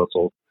pintail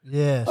whistles.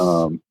 Yes.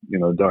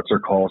 Ducks are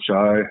call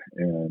shy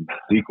and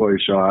decoy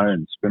shy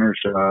and spinner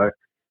shy.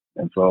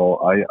 And so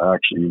I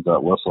actually use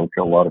that whistle to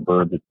kill a lot of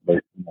birds in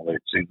the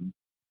late season.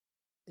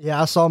 Yeah,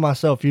 I saw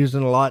myself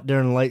using it a lot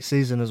during the late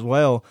season as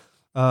well.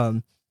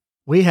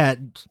 We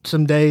had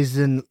some days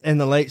in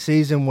the late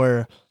season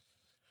where,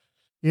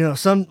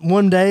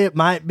 one day it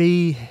might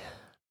be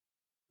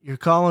you're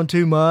calling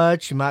too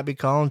much, you might be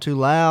calling too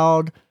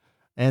loud,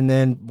 and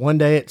then one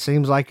day it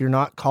seems like you're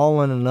not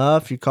calling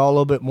enough. You call a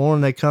little bit more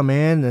and they come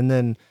in, and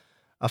then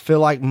I feel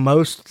like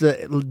most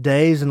of the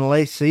days in the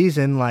late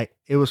season, like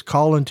it was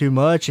calling too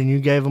much, and you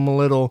gave them a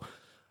little,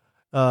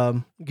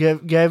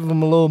 gave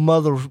them a little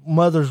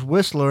mother's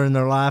whistler in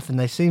their life, and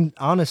they seemed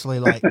honestly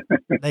like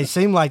I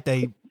feel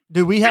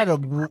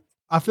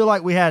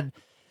like we had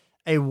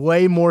a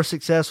way more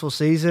successful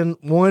season.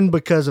 One,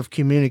 because of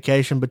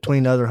communication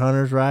between other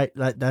hunters, right?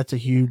 That's a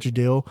huge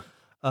deal.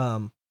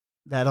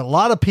 That a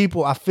lot of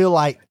people I feel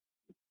like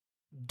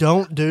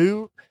don't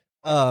do.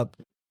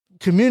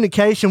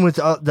 Communication with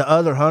the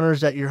other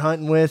hunters that you're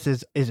hunting with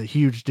is a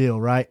huge deal,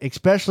 right?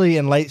 Especially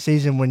in late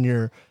season when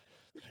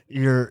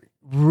you're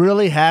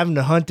really having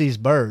to hunt these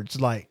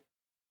birds like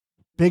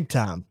big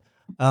time.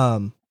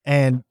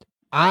 And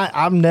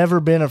I've never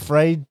been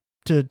afraid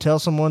to tell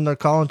someone they're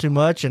calling too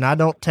much, and I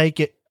don't take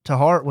it to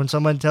heart when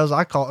somebody tells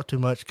I call it too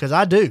much, because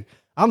I do.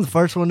 I'm the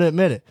first one to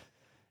admit it.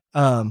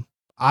 I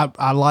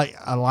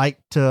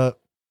like to.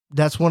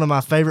 That's one of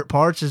my favorite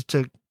parts is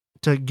to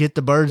get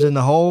the birds in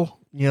the hole,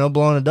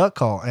 blowing a duck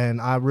call,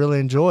 and I really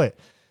enjoy it.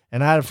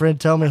 And I had a friend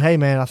tell me, hey,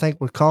 man, I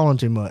think we're calling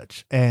too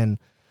much. And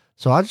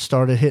so I just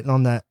started hitting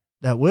on that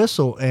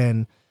whistle.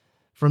 And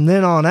from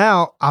then on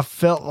out, I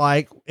felt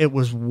like it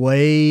was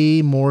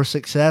way more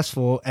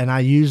successful. And I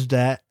used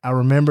that. I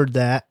remembered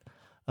that.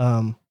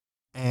 And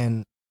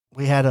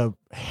we had a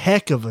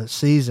heck of a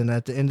season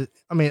at the end.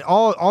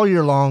 All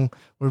year long,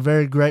 we're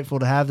very grateful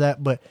to have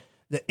that. But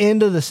the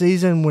end of the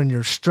season, when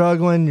you're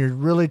struggling, you're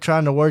really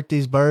trying to work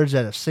these birds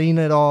that have seen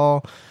it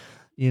all.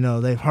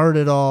 They've heard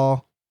it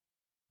all.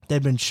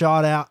 They've been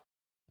shot out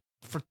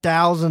for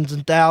thousands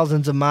and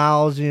thousands of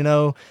miles,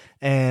 and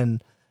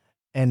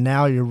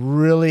now you're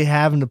really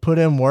having to put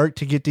in work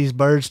to get these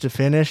birds to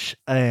finish.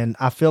 And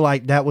I feel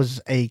like that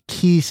was a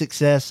key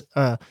success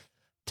to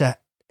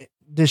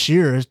this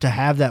year, is to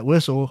have that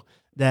whistle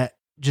that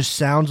just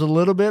sounds a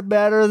little bit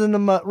better than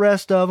the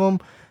rest of them,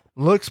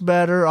 looks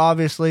better,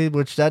 obviously,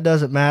 which that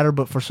doesn't matter,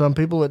 but for some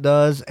people it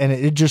does, and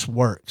it just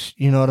works.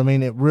 You know what I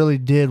mean? It really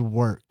did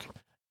work.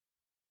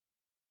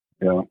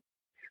 Yeah.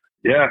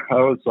 Yeah, I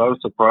was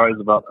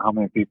surprised about how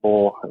many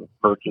people have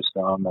purchased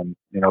them, and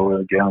we're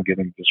again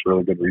getting just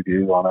really good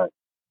reviews on it.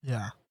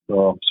 Yeah.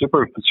 So I'm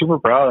super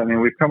proud. I mean,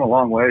 we've come a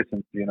long way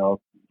since we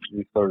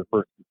started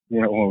first.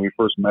 When we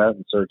first met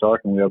and started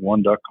talking, we had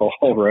one duck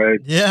call, right?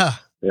 Yeah.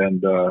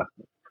 And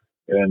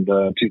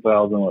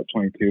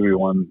 2022, we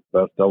won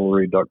best double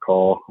reed duck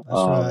call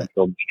in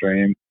Field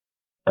Stream,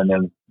 and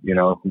then we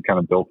kind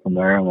of built from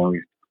there, and then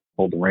we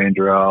pulled the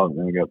Ranger out, and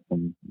then we got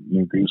some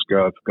new goose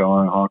guts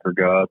going, honker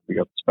guts. We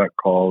got the spec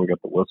call, we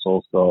got the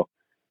whistle. So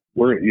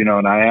we're,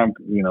 and I am,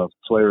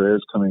 Slayer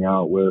is coming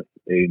out with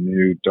a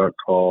new duck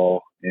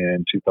call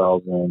in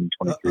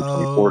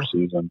 2023-24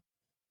 season.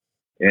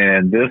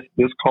 And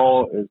this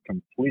call is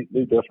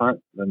completely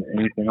different than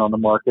anything on the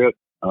market.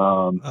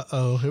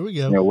 Here we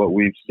go. What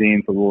we've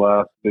seen for the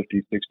last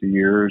 50, 60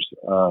 years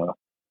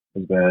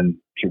has been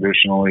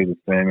traditionally the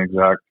same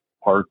exact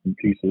parts and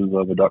pieces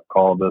of a duck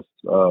call.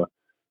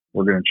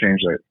 We're going to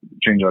change that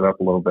up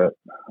a little bit.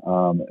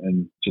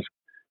 And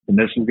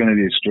this is going to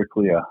be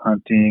strictly a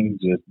hunting,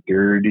 just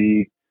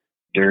dirty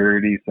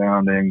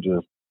sounding,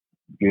 just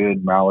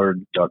good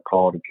mallard duck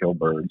call to kill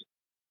birds.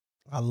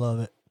 I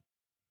love it.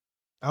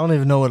 I don't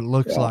even know what it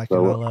looks like, and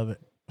I love it.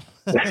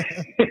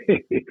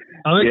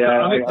 I'm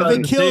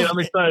excited to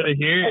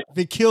hear it. If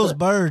it kills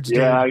birds, dude.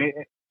 Yeah,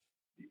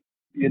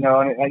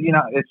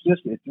 it's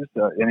just and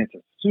it's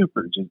a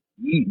super just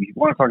easy. You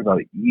want to talk about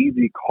an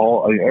easy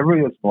call?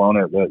 Everybody that's blown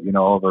it, that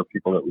all of our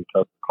people that we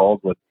test calls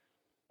with,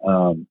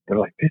 they're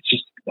like, it's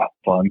just a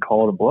fun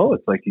call to blow.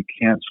 It's like you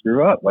can't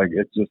screw up. Like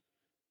it's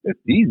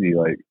easy.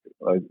 Like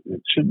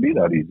it shouldn't be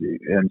that easy.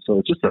 And so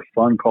it's just a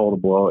fun call to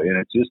blow, and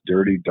it's just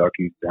dirty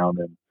ducky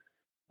sounding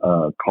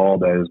call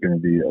that is going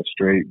to be a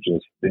straight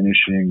just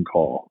finishing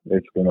call.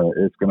 It's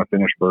gonna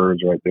finish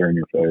birds right there in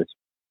your face.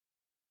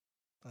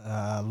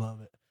 I love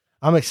it.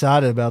 I'm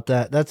excited about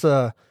that. That's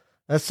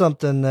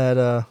something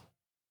that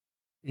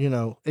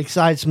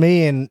excites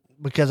me, and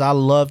because I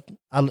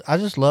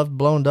just love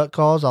blowing duck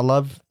calls. I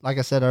love, like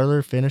I said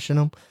earlier, finishing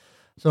them.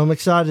 So I'm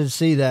excited to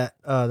see that.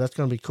 That's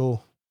going to be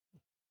cool.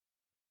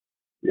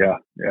 Yeah.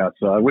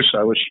 So I wish.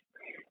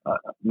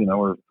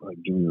 We're like,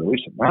 do we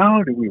release it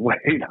now? Do we wait?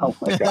 Oh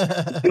my God,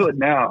 let's do it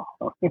now.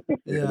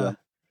 Yeah,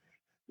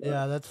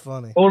 that's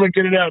funny. I want to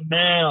get it out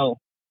now.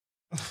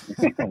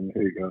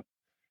 There you go.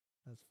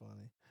 That's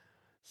funny.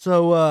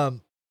 So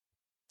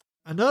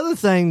another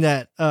thing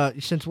that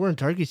since we're in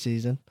turkey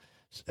season,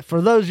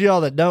 for those of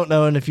y'all that don't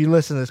know, and if you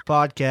listen to this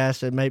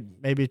podcast, and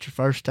maybe it's your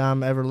first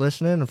time ever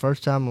listening, or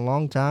first time in a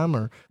long time,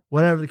 or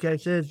whatever the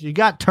case is, you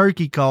got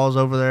turkey calls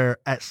over there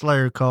at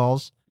Slayer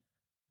Calls.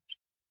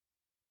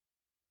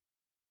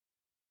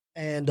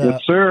 And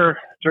yes, sir.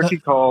 Turkey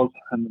calls,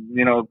 and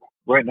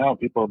right now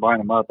people are buying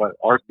them up.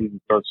 Our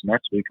season starts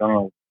next week. I don't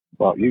know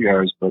about you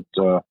guys, but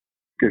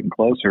getting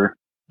closer.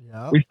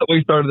 Yeah, we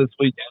started this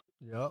weekend.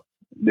 Yep.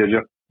 Did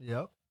you?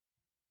 Yep.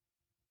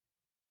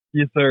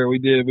 Yes, sir. We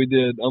did.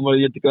 I'm gonna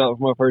get to go out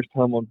for my first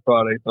time on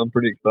Friday, so I'm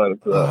pretty excited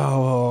for that.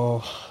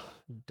 Oh,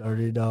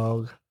 dirty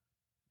dog!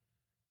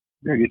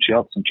 Yeah, get you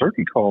out some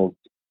turkey calls.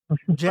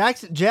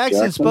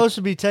 Jackson's supposed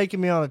to be taking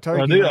me on a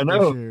turkey hunt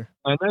this year.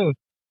 I know.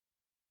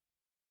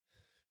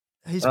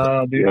 Dude,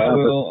 I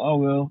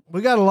will.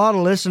 We got a lot of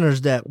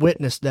listeners that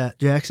witnessed that,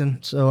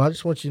 Jackson. So I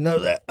just want you to know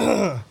that.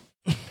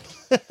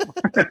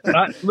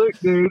 Look,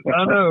 dude,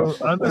 I know.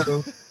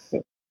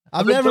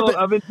 I've been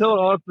telling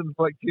Austin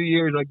for like 2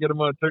 years I get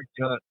him on a turkey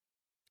hunt.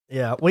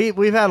 Yeah,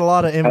 we've had a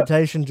lot of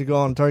invitations to go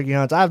on turkey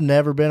hunts. I've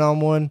never been on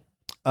one,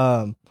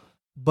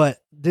 but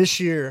this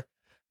year,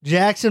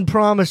 Jackson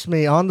promised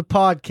me on the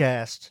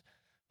podcast.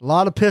 A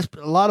lot of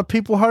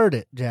people heard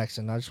it,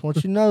 Jackson. I just want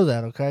you to know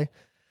that, okay?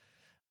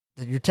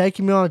 That you're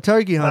taking me on a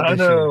turkey hunt. I this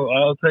year.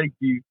 I'll take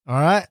you. All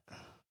right.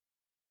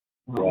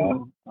 Yeah.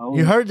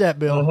 You heard that,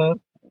 Bill. Uh-huh.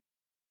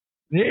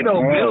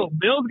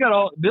 Bill's got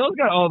all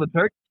the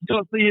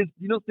turkeys.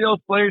 You don't see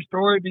old Slayer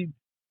story. Be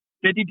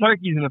 50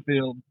 turkeys in a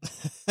field.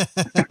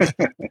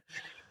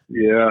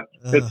 Yeah,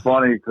 it's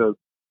funny because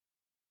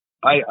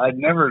I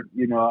never,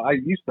 I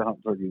used to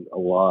hunt turkeys a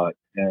lot,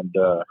 and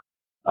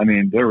I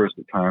mean, there was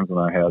the times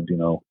when I had,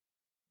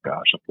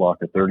 a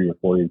flock of 30 or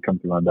 40 come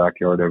through my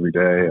backyard every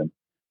day. And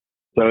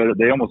so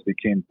they almost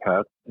became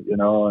pets, and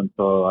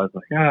so I was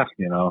like, I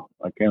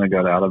kind of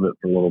got out of it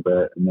for a little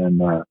bit. And then,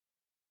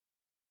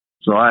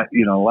 so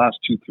last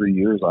 2-3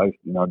 years, I've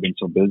been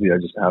so busy, I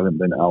just haven't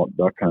been out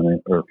duck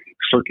hunting or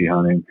turkey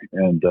hunting.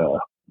 And,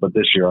 but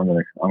this year I'm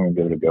going to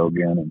give it a go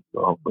again. And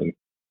so hopefully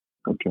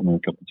go kill me a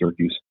couple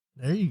turkeys.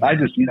 There you go. I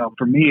just,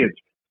 for me,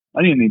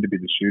 I didn't need to be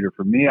the shooter.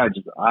 For me,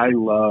 I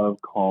love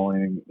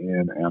calling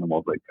in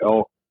animals like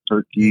elk,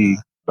 turkey,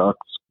 ducks,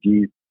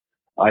 geese.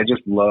 I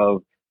just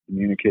love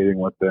communicating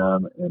with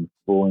them and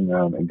fooling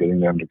them and getting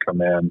them to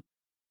come in,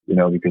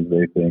 because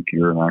they think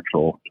you're an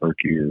actual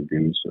turkey or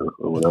goose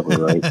or whatever,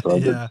 right? So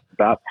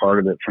that part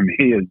of it for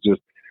me is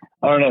just,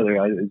 I don't know,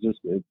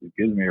 it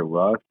gives me a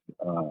rush.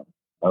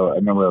 I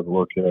remember as a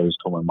little kid, I just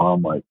told my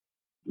mom, like,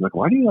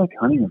 why do you like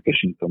hunting and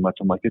fishing so much?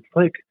 I'm like, it's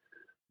like,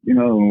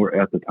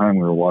 at the time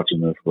we were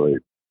watching this,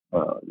 like,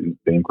 these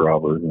bank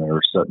robbers, and they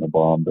were setting a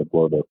bomb to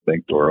blow the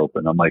bank door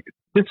open. I'm like,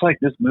 it's like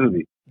this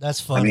movie.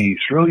 That's funny. I mean, you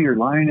throw your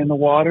line in the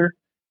water,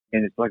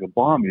 and it's like a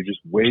bomb. You're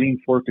just waiting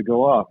for it to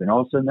go off, and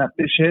all of a sudden that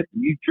fish hits,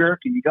 and you jerk,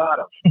 and you got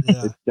him.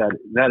 Yeah. It's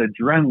that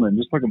adrenaline,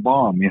 just like a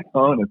bomb, And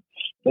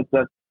that's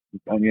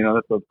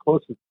the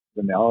closest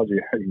analogy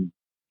I can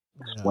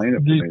explain it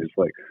to me. It's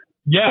like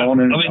calling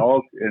in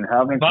elk and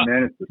having them come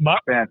in. It's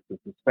the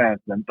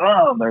suspense, and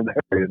boom, they're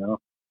there.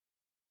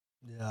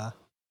 Yeah,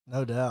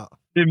 no doubt.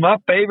 Dude, my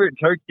favorite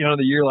turkey hunt of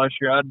the year last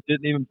year, I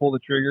didn't even pull the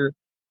trigger.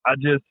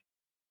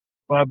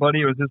 My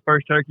buddy, it was his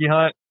first turkey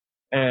hunt,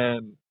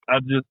 and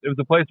it was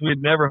a place we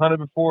had never hunted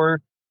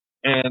before,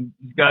 and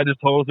this guy just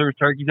told us there was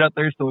turkeys out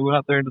there, so we went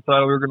out there and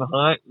decided we were going to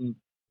hunt, and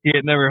he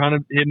had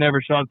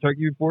never shot a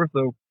turkey before,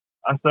 so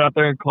I sat out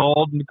there and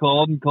called,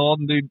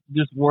 and dude,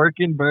 just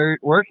working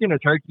a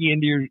turkey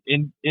into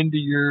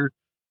your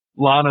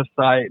line of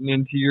sight and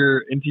into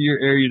your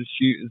area to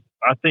shoot.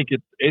 I think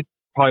it's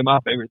probably my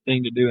favorite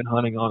thing to do in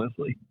hunting,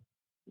 honestly.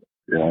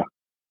 Yeah.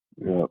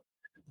 Mm-hmm.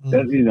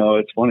 And,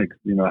 it's funny,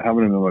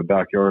 having them in my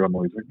backyard, I'm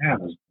always like, man,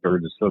 this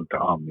bird is so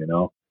dumb,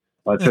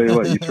 I tell you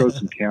what, you throw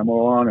some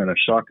camo on and a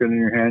shotgun in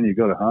your hand, you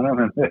go to hunt them,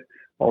 and it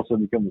all of a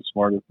sudden become the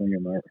smartest thing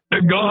in there.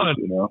 They're gone.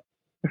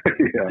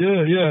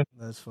 Yeah.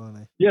 That's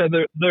funny. Yeah,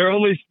 they're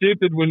only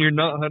stupid when you're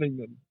not hunting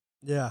them.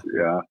 Yeah.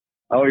 Yeah.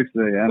 I always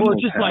say animals.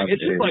 Well,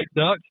 it's just like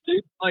ducks,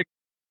 dude. Like,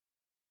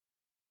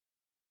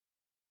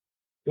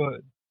 go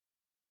ahead.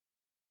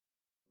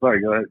 Sorry,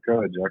 go ahead,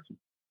 Jackson.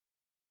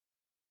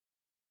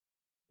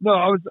 No,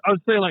 I was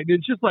saying, like, dude,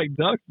 it's just like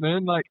ducks,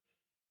 man. Like,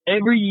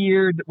 every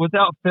year,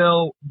 without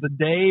fail, the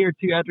day or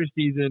two after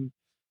season,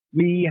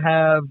 we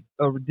have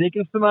a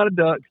ridiculous amount of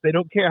ducks. They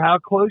don't care how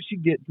close you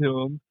get to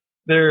them.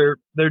 They're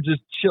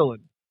just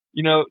chilling.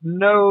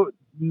 No,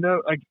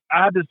 like,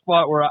 I had this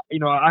spot where, I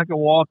can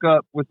walk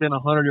up within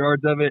 100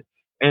 yards of it,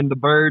 and the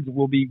birds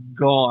will be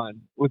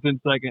gone within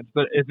seconds.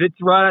 But if it's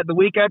right at the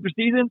week after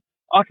season,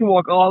 I can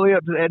walk all the way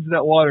up to the edge of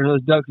that water, and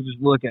those ducks will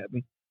just look at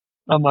me.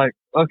 I'm like,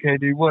 okay,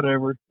 dude,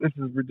 whatever. This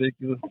is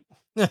ridiculous.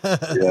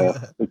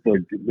 Yeah, it's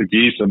like the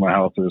geese in my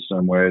house are the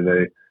same way.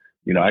 They,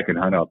 I can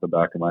hunt out the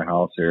back of my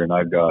house here, and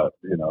I've got,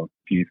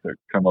 geese that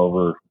come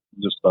over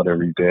just about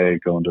every day,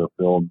 go into a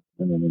field,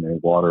 and then they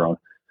water to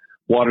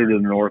the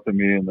north of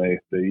me, and they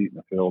eat in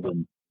the field,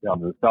 and down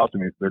to the south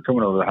of me. So they're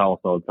coming over the house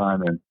all the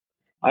time, and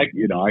I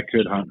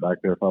could hunt back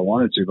there if I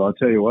wanted to, but I'll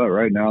tell you what,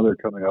 right now they're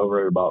coming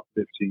over at about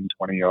 15,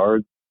 20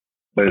 yards.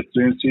 But as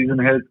soon as season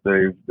hits,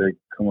 they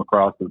come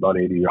across at about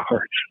 80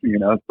 yards.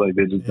 It's like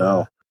they just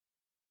know.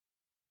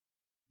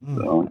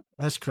 So.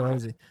 That's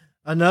crazy.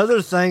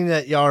 Another thing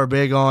that y'all are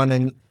big on,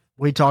 and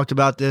we talked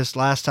about this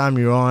last time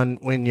you were on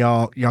when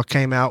y'all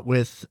came out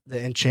with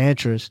the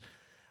Enchantress.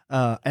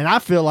 And I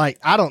feel like,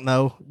 I don't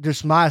know,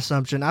 just my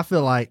assumption, I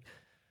feel like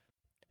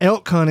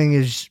elk hunting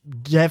is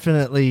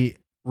definitely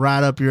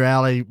right up your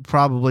alley,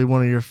 probably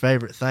one of your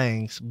favorite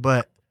things.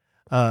 But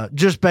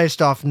just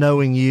based off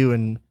knowing you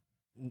and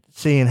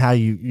seeing how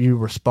you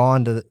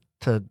respond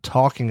to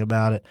talking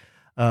about it.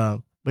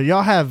 But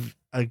y'all have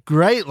a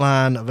great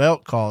line of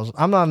elk calls.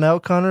 I'm not an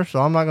elk hunter,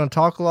 so I'm not going to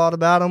talk a lot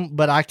about them,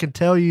 but I can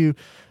tell you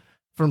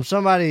from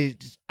somebody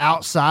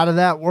outside of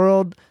that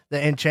world,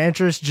 the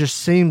Enchantress just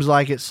seems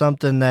like it's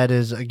something that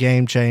is a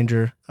game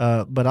changer.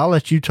 But I'll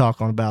let you talk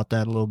on about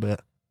that a little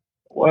bit.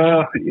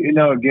 Well,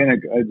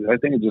 again, I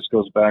think it just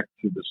goes back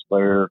to the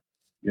Slayer.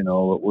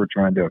 What we're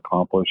trying to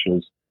accomplish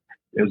is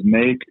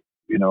make,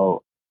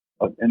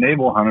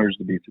 enable hunters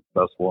to be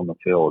successful in the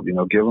field.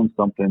 Give them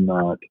something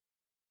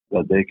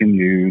that they can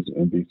use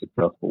and be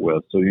successful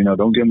with. So,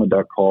 don't give them a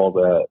duck call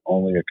that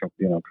only a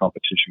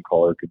competition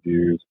caller could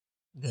use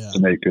to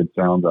make good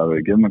sounds out of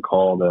it. Give them a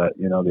call that,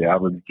 the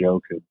average Joe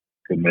could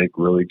make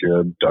really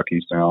good ducky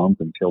sounds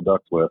and kill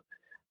ducks with.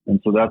 And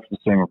so that's the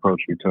same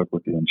approach we took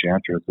with the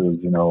Enchantress is,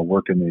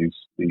 working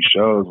these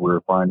shows,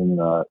 we're finding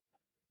that,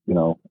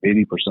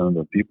 80% of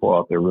the people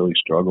out there really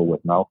struggle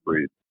with mouth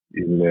breathes.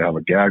 Either they have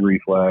a gag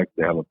reflex,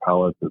 they have a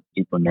palate that's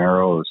super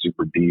narrow or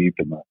super deep,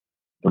 and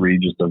the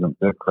reed just doesn't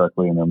fit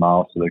correctly in their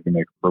mouth so they can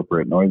make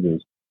appropriate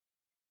noises.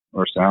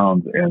 or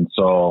sounds. And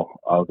so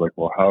I was like,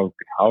 well, how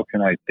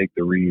can I take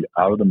the reed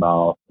out of the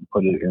mouth and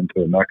put it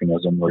into a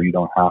mechanism where you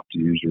don't have to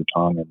use your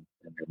tongue in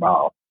your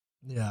mouth,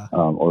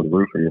 or the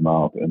roof of your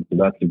mouth? And so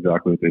that's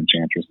exactly what the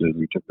Enchantress is.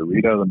 We took the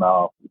reed out of the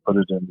mouth, we put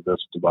it into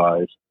this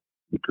device,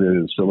 we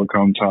created a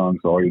silicone tongue,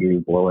 so all you do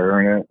is blow air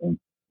in it and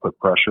put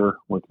pressure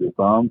with your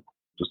thumb,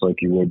 just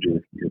like you would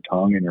your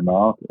tongue in your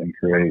mouth, and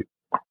create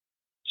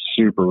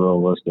super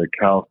realistic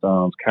cow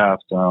sounds, calf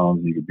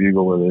sounds. You could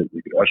bugle with it,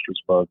 you could estrus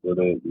buzz with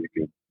it, you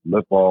could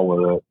lip ball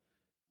with it.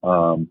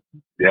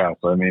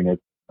 So I mean,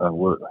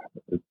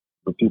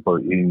 the people are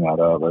eating that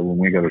up. Like when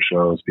we go to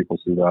shows, people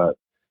see that,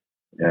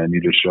 and you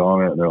just show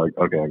them it, and they're like,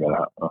 "Okay, I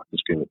gotta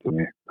just give it to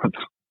me." I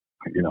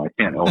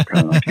can't elk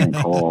hunt, I can't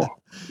call.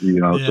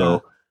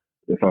 So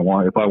if I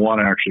want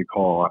to actually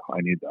call,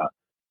 I need that.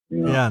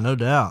 Yeah, no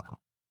doubt.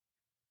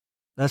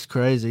 That's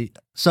crazy.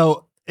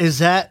 So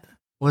was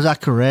I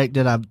correct?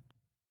 Did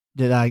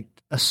I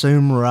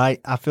assume right?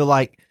 I feel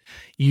like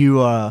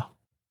you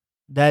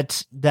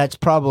that's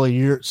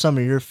probably some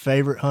of your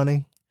favorite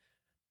hunting.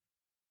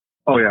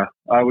 Oh yeah,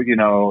 I would.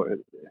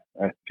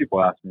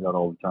 People ask me that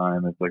all the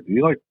time. It's like, do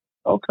you like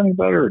elk hunting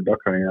better or duck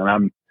hunting?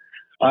 And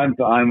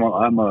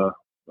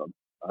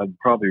I'd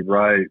probably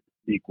right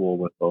equal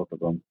with both of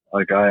them.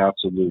 Like I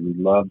absolutely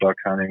love duck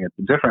hunting.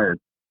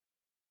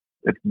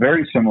 It's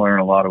very similar in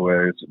a lot of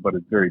ways, but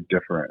it's very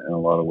different in a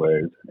lot of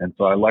ways. And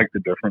so I like the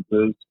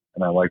differences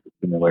and I like the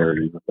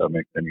similarities, if that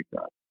makes any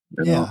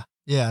sense.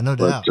 Yeah, no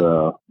doubt.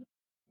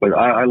 But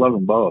I love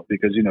them both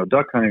because,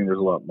 duck hunting, there's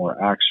a lot more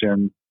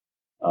action.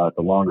 It's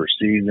a longer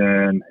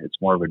season. It's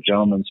more of a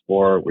gentleman's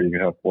sport where you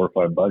can have 4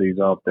 or 5 buddies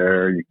out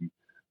there. You can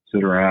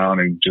sit around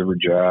and jibber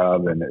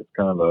jab, and it's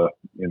kind of a,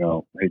 I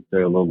hate to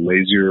say, a little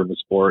lazier of a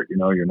sport.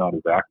 You're not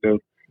as active.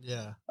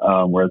 Yeah.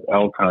 Whereas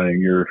elk hunting,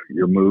 you're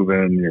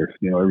moving,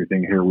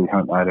 everything here, we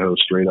hunt Idaho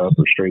straight up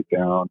or straight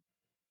down.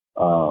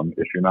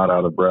 If you're not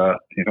out of breath,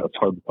 it's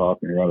hard to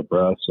talk when you're out of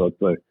breath. So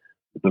it's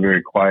a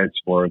very quiet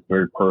sport. It's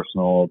very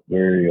personal. It's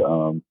very,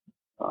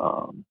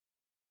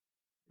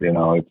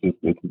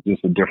 it's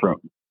just a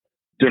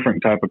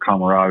different type of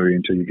camaraderie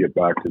until you get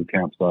back to the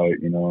campsite,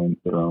 and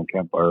sit around a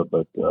campfire.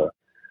 But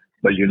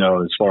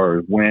as far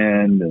as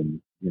wind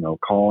and,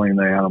 calling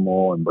the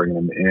animal and bringing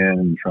them in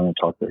and trying to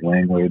talk their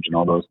language and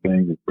all those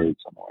things, it's very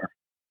similar.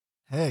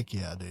 Heck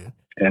yeah, dude.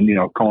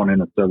 And, calling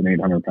in a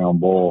 700-800 pound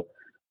bull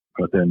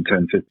within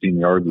 10, 15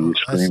 yards of you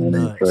screaming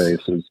in your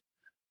face is,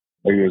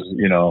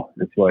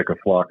 it's like a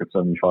flock of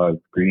 75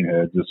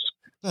 greenheads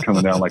just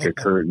coming down like a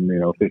curtain,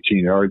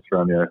 15 yards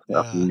from you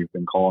after you've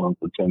been calling them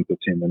for 10,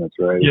 15 minutes,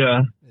 right?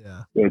 Yeah.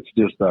 Yeah. It's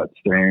just that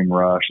same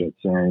rush, that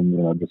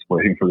same, just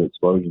waiting for the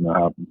explosion to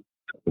happen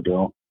at the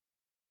deal.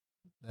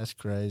 That's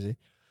crazy.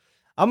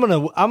 I'm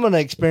gonna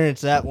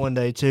experience that one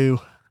day too.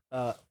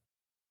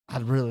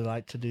 I'd really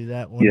like to do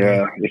that one.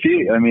 Yeah,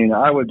 day.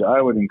 I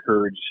would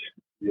encourage,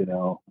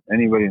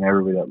 anybody and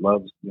everybody that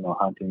loves,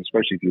 hunting,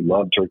 especially if you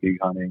love turkey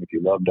hunting, if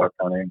you love duck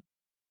hunting,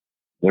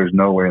 there's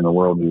no way in the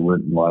world you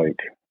wouldn't like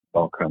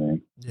elk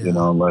hunting,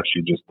 unless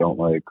you just don't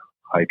like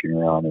hiking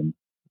around and,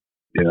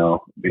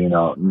 being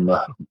out in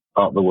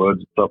the woods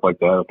and stuff like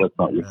that. If that's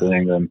not your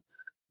thing,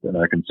 then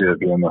I can see it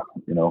being a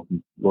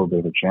little bit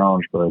of a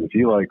challenge. But if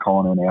you like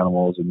calling in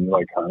animals and you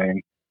like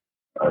hunting,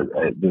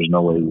 there's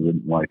no way you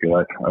wouldn't like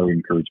it. I would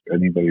encourage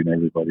anybody and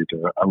everybody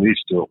to at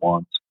least do it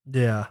once.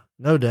 Yeah,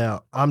 no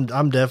doubt. I'm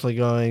definitely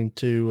going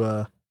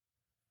to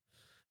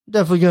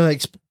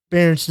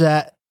experience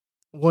that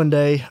one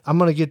day. I'm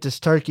going to get this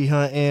turkey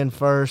hunt in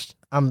first.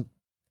 I'm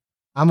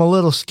a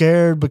little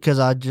scared because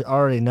I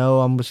already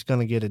know I'm just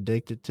going to get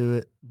addicted to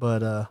it,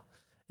 but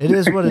it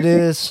is what it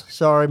is.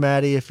 Sorry,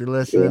 Maddie, if you're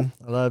listening.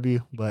 Yeah. I love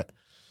you, but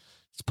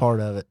it's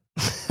part of it.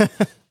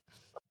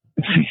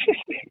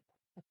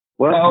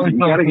 Well, you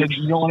don't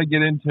want to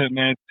get into it,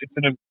 man. It's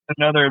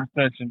another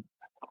obsession.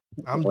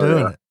 I'm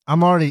doing it.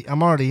 I'm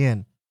already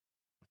in.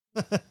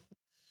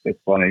 It's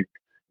funny.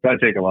 Got to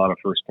take a lot of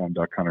first-time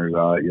duck hunters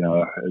out.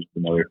 It's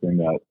another thing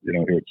that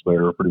here at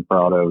Slater we're pretty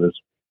proud of is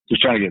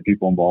just trying to get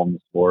people involved in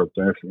the sport.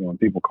 So when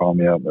people call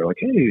me up, they're like,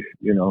 "Hey,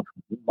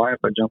 mind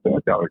if I jump in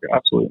with that?" Like,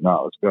 absolutely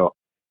not. Let's go.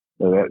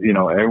 So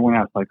everyone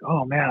asks like,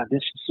 "Oh man, this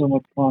is so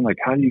much fun. Like,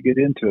 how do you get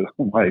into it?"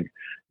 I'm like,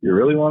 "You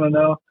really want to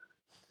know?"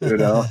 And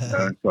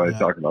so I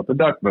talk about the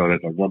duck boat, I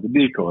talk about the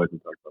decoys, I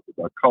talk about the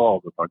duck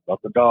calls, I talk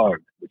about the dog,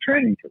 the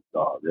training for the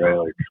dog, right?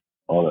 Like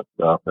all that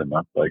stuff. And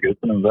that's like,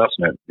 it's an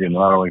investment,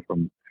 not only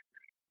from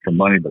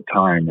money, but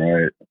time,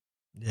 right?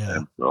 Yeah.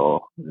 And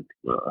so it's,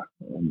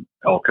 and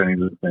elk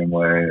hunting is the same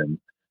way,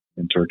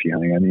 and turkey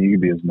hunting. I mean, you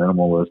can be as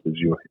minimalist as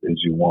you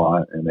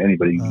want, and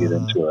anybody can get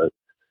into it.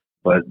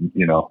 But,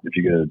 if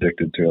you get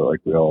addicted to it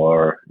like we all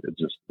are, it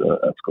just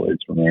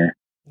escalates from there.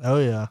 Oh,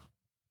 yeah.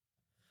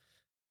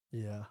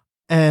 Yeah.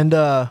 And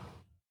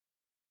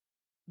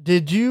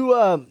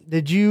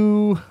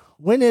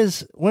when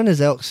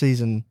is elk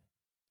season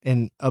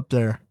up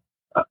there?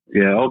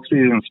 Elk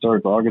season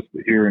starts August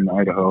here in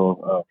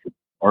Idaho. For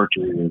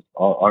archery is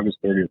August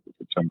 30th to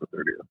September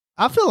 30th.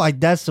 I feel like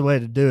that's the way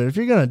to do it. If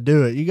you're going to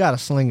do it, you got to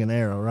sling an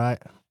arrow,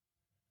 right?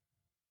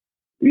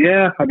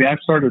 Yeah, I mean, I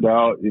started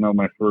out,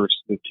 my first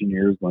 15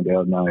 years, my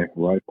dad and I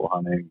rifle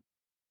hunting,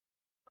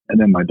 and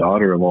then my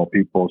daughter, of all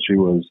people, she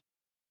was,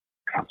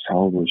 gosh, how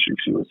old was she?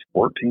 She was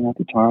 14 at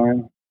the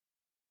time.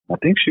 I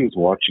think she was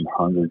watching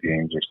Hunger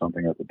Games or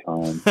something at the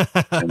time.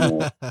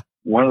 And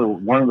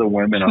one of the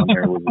women on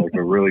there was like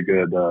a really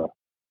good,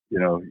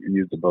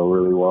 used the bow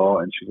really well,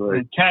 and she's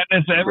like,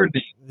 Katniss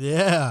Everdeen.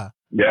 Yeah.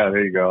 Yeah,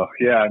 there you go.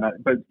 Yeah,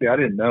 but see, I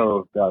didn't know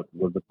if that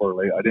was the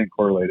correlate. I didn't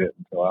correlate it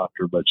until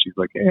after. But she's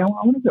like, "Hey, I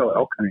want to go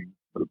elk hunting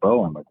with a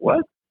bow." I'm like,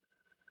 "What?"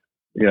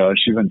 Yeah,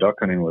 she's been duck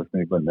hunting with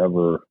me, but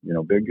never,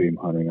 big game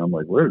hunting. I'm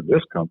like, "Where did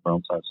this come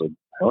from?" So I said,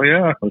 "Hell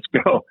yeah, let's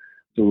go."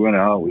 So we went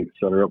out. We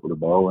set her up with a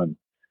bow and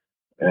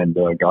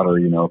got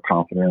her,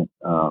 confident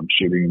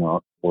shooting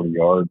off 40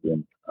 yards.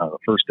 And the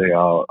first day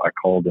out, I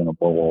called in a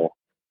bull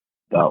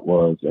that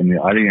was, and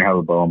I didn't have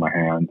a bow in my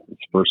hand.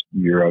 It's the first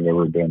year I've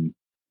ever been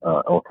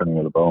elk hunting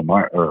with a bow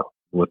or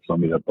with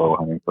somebody that bow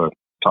hunting. So I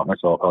taught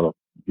myself how to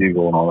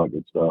bugle and all that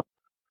good stuff.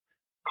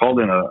 Called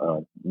in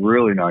a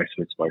really nice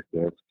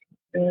 6x6,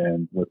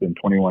 and within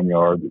 21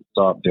 yards, it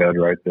stopped dead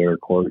right there,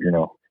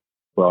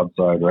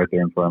 broadside right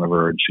there in front of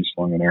her, and she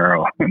swung an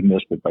arrow and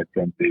missed it by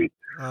 10 feet.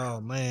 Oh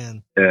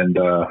man! And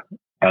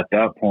at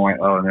that point,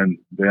 and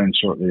then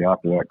shortly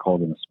after that,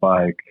 called in a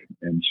spike,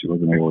 and she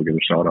wasn't able to get a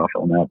shot off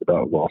on that, but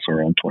that was also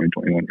around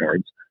 21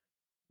 yards.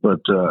 But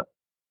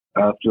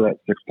after that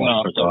 6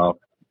 points took off,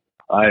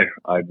 I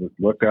just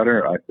looked at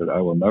her. I said, "I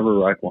will never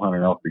rifle hunt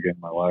an elk again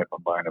in my life.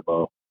 I'm buying a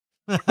bow."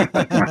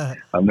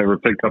 I've never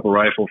picked up a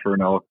rifle for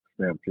an elk.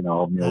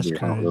 I'll maybe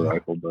hunt with a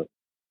rifle, but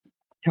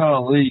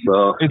golly,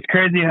 so, it's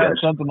crazy how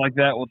something like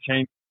that will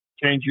change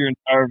your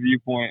entire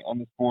viewpoint on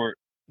the sport.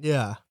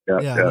 Yeah.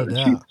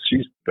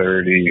 She's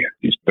 30.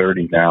 She's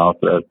 30 now.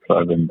 So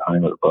I've been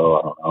hunting with a bow.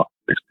 I don't know,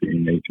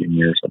 16, 18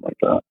 years, something like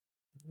that.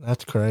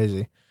 That's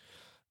crazy.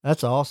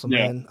 That's awesome,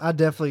 man. I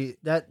definitely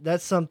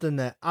that's something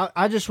that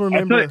I just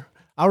remember.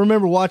 I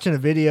remember watching a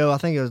video. I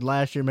think it was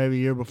last year, maybe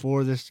a year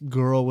before. This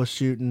girl was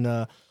shooting.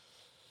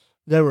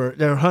 They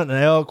were hunting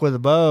an elk with a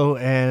bow,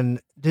 and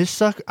this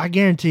sucker, I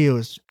guarantee it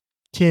was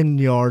 10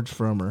 yards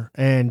from her,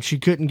 and she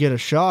couldn't get a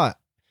shot.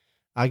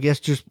 I guess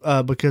just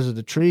because of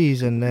the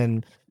trees, and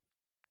then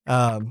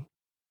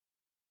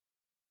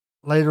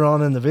later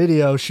on in the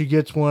video, she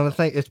gets one. I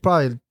think it's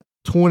probably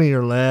 20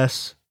 or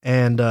less,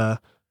 and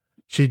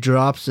she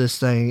drops this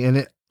thing,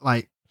 and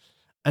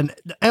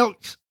the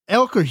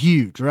elk are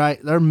huge,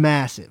 right? They're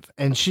massive,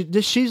 and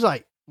she's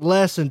like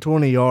less than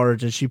 20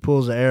 yards, and she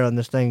pulls the arrow, and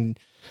this thing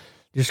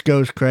just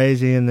goes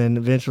crazy, and then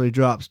eventually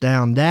drops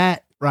down.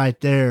 That right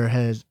there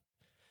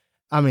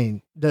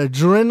the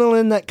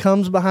adrenaline that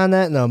comes behind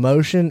that and the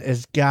emotion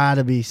has got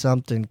to be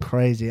something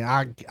crazy.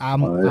 I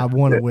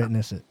want to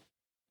witness it.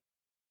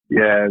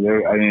 Yeah,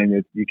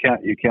 you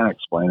can't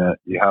explain it.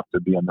 You have to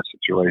be in the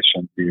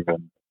situation to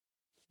even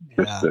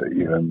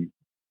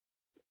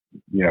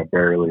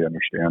barely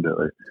understand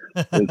it.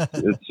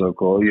 It's so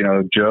cool.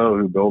 Joe,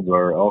 who builds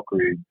our elk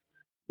reeds,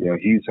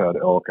 he's had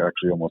elk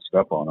actually almost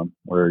step on him,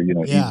 where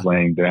he's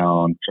laying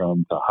down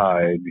trying to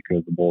hide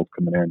because the bull's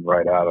coming in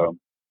right at him.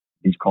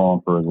 He's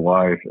calling for his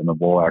wife, and the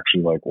bull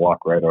actually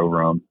walked right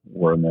over him,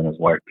 and then his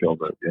wife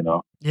killed it.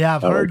 Yeah,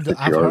 I've heard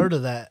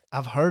of that.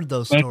 I've heard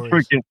those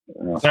stories.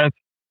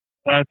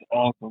 That's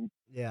awesome.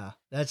 Yeah,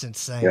 that's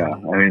insane. Yeah,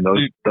 dude. I mean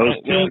those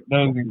two.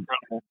 That was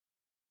incredible.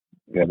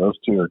 Yeah, those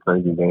two are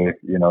crazy. They,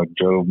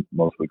 Joe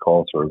mostly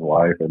calls for his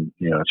wife, and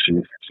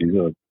she's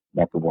a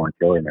natural-born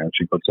killer, man.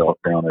 She puts elk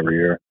down every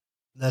year.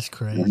 That's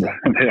crazy. And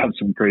they have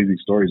some crazy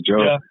stories.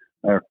 Joe,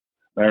 matter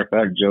of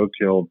fact, Joe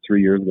killed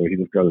 3 years ago. He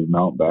just got his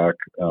mount back,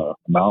 a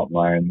mountain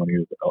lion when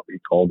he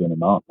called in a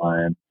mountain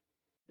lion,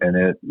 and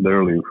it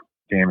literally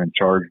came and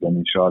charged him.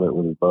 He shot it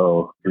with his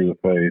bow through the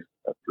face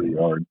at 3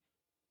 yards.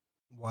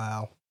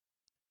 Wow.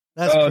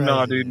 That's crazy.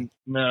 No, dude,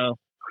 no.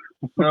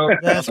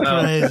 That's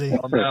crazy.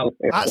 I'm out.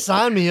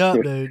 Sign me up,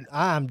 dude.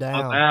 I'm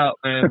down. I'm out,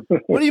 man.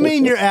 What do you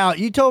mean you're out?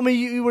 You told me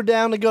you were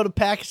down to go to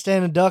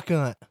Pakistan and duck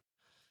hunt.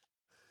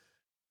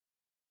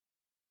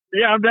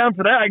 Yeah, I'm down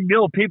for that. I can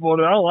deal with people.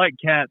 I don't like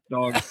cats,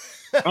 dog.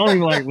 I don't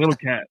even like little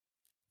cats.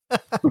 I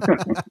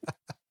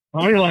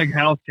don't even like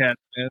house cats,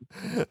 man.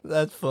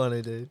 That's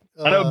funny, dude.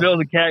 I know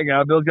Bill's a cat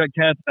guy. Bill's got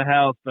cats in the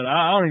house, but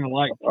I don't even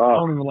like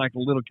the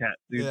little cat,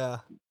 dude. Yeah.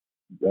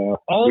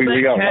 All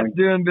that cat's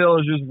doing, Bill,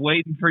 is just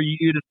waiting for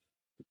you to.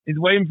 He's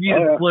waiting for you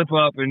to flip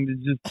up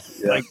and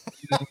just your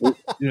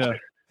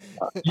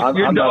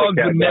dog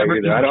would never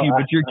eat you,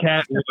 but your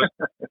cat would.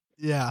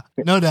 Yeah,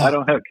 no doubt. I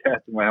don't have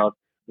cats in my house.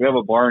 We have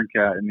a barn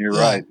cat, and you're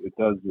right. It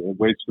does. It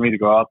waits for me to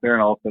go out there,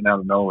 and all of a sudden, out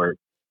of nowhere,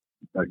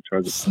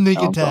 tries to sneak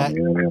attack.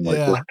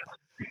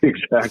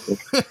 Exactly.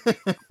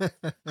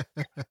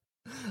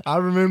 I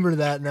remember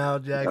that now,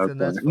 Jackson.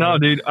 That's funny. No,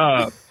 dude.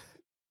 I'll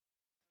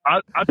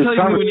tell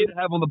you who we need to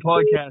have on the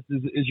podcast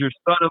is your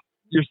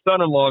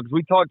son-in-law, because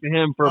we talked to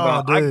him for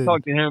I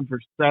talked to him for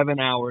 7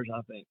 hours,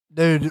 I think.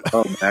 Dude,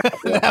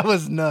 that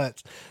was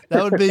nuts.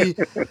 That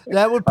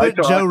would put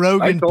Joe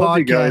Rogan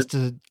podcast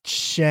to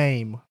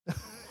shame.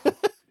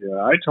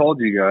 Yeah, I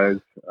told you guys.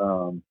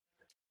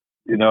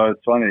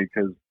 It's funny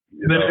because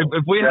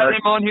if we had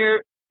him on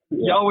here,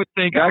 y'all would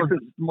think I was the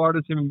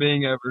smartest human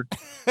being ever.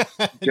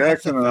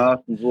 Jackson and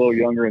Austin's a little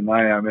younger than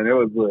I am, and it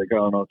was like, I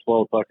don't know,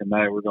 12 o'clock at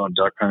night. We're going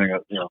duck hunting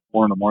at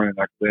 4 a.m. the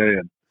next day,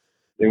 and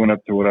they went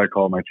up to what I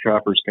call my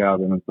trapper's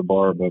cabin. It's the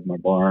bar above my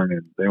barn,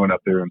 and they went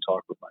up there and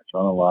talked with my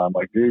son-in-law. I'm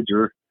like, dude,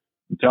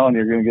 I'm telling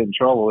you, you're going to get in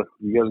trouble.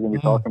 You guys are going to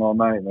be talking all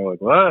night. And they're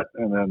like, what?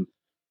 And then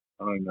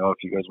I don't even know if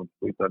you guys went to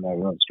sleep that night.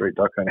 We went straight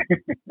duck hunting.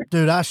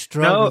 Dude, I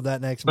struggled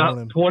that next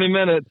morning. About 20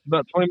 minutes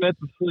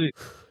of sleep.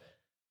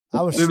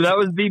 That was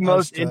the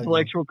most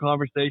intellectual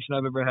conversation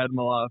I've ever had in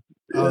my life.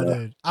 Oh,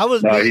 dude.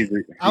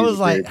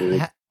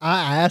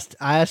 I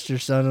asked your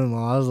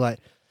son-in-law, I was like,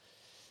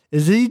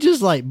 is he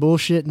just like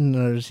bullshitting,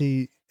 or is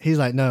he's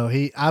like, no,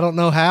 I don't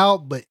know how,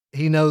 but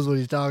he knows what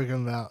he's talking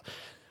about.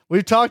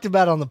 We've talked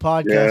about it on the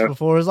podcast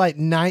before. It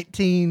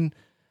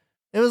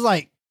was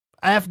like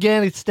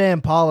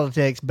Afghanistan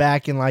politics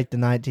back in like the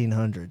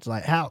 1900s.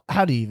 Like, how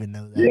do you even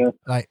know that? Yeah.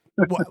 Like,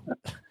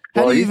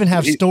 how do you even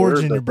have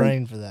storage in your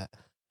brain for that?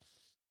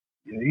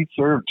 Yeah, he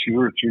served 2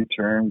 or 3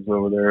 terms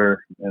over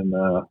there in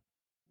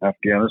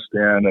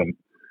Afghanistan, and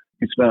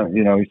he spent 8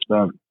 or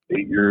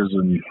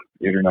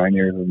 9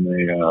 years in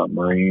the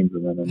Marines,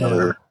 and then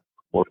another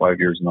 4 or 5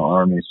 years in the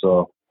Army.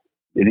 So,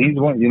 and he's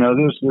one,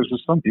 there's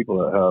just some people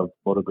that have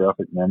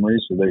photographic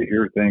memories, so they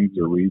hear things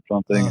or read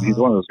something. And he's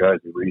one of those guys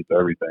who reads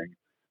everything.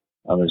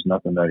 There's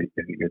nothing that he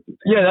gets his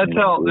hands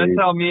that's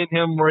how me and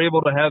him were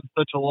able to have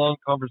such a long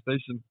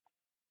conversation.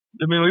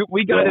 I mean,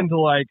 we got into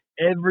like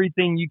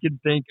everything you could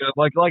think of.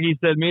 Like he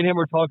said, me and him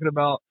were talking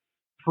about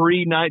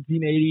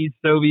pre-1980s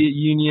Soviet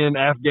Union,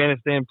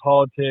 Afghanistan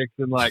politics,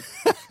 and like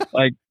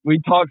we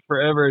talked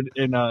forever.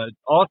 And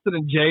Austin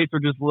and Jace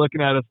were just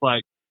looking at us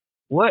like,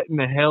 what in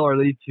the hell are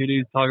these two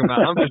dudes talking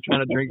about? I'm just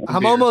trying to drink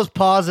some beer. Almost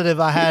positive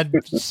I had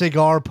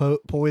cigar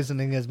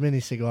poisoning as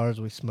many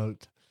cigars we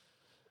smoked.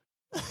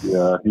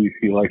 Yeah,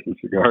 he likes the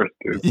cigars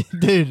too.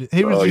 Dude,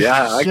 he was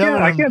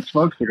I can't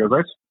smoke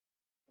cigars.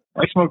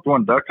 I smoked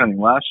one duck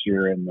hunting last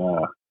year, and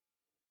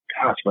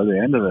gosh, by the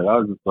end of it, I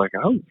was just like,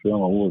 I was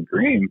feeling a little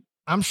green.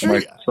 I'm sure.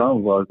 And my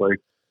son was like,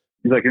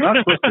 he's like, you're not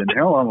supposed to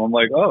inhale them. I'm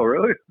like, oh,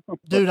 really?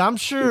 Dude, I'm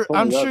sure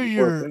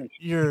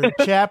your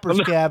chapper's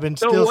cabin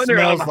still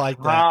smells like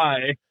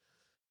that.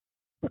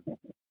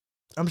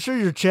 I'm sure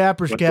your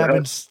chapper's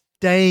cabin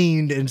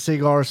stained in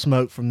cigar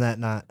smoke from that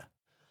night.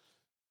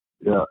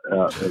 Yeah,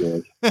 it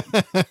is.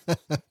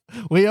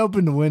 We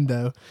opened the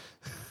window.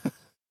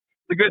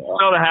 It's a good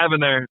smell to have in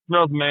there. It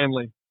smells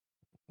manly.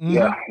 Mm-hmm.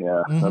 Yeah.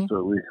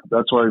 Mm-hmm.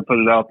 That's why we put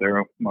it out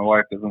there. My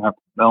wife doesn't have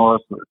to smell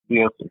us or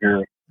see us or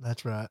hear it.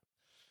 That's right.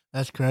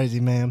 That's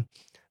crazy, man.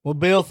 Well,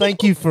 Bill,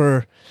 thank you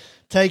for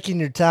taking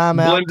your time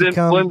out to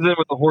come. Blends in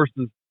with the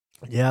horses.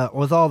 Yeah,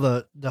 with all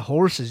the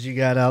horses you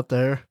got out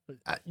there.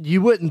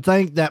 You wouldn't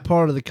think that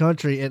part of the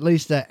country, at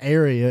least that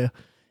area,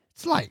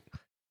 it's like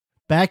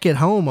back at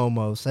home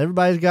almost.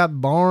 Everybody's got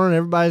barn.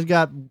 Everybody's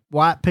got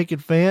white picket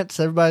fence.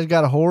 Everybody's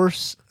got a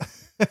horse.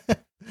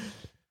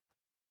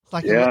 It's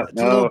like a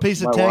little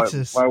piece of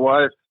Texas. My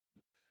wife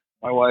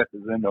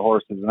is into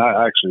horses, and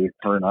her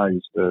and I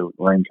used to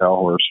rein cow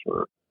horse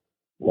for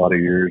a lot of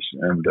years,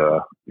 and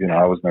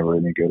I was never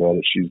any good at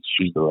it.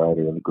 She's the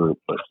rider of the group,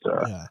 but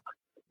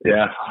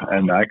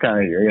and I kind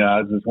of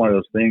it's just one of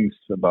those things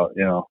about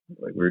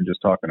like we were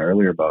just talking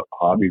earlier about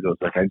hobbies. I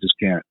was like, I just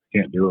can't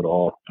do it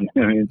all. You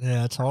know what I mean?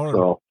 Yeah, it's hard.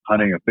 So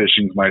hunting and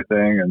fishing's my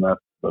thing, and that's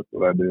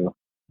what I do.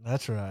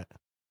 That's right.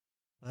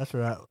 That's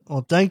right.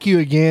 Well, thank you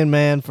again,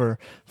 man, for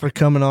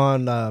coming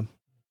on.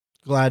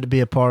 Glad to be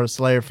a part of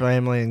Slayer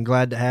family, and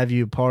glad to have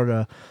you a part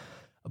of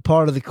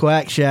the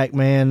Quack Shack,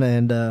 man.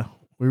 And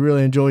we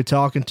really enjoy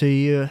talking to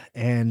you,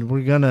 and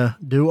we're gonna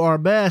do our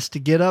best to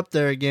get up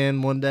there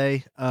again one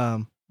day.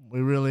 We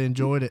really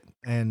enjoyed it,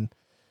 and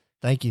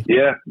thank you.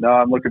 Yeah, no,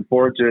 I'm looking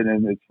forward to it,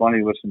 and it's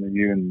funny listening to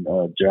you and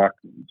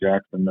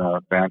Jackson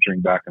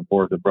bantering back and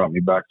forth. It brought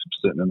me back to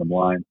sitting in the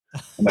blind.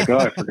 I'm like,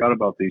 I forgot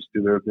about these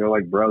two. They're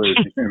like brothers.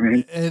 You know what I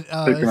mean?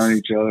 Picking on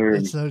each other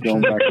and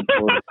going back and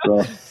forth.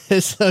 So.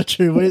 It's so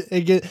true.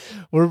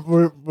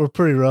 We're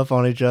pretty rough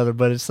on each other,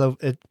 but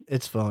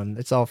it's fun.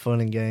 It's all fun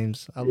and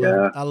games. I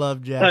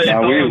love Jack. It's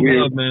all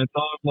love, man. It's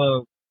all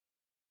love.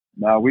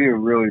 No, we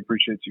really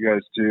appreciate you guys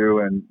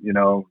too, and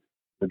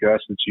the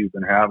guests that you've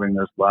been having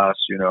this last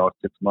 6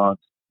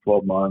 months,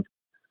 12 months.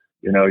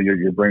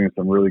 You're bringing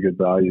some really good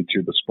value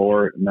to the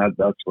sport, and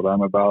that's what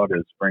I'm about,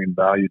 is bringing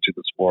value to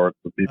the sport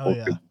so people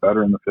get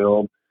better in the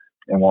field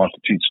and want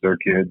to teach their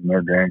kids and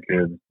their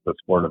grandkids the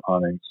sport of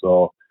hunting.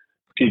 So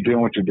keep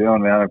doing what you're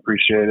doing, man. I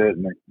appreciate it,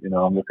 and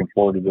I'm looking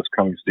forward to this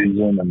coming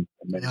season and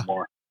many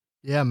more.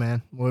 Yeah,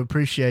 man. We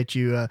appreciate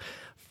you.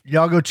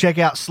 Y'all go check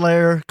out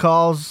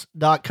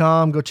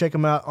SlayerCalls.com. Go check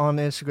them out on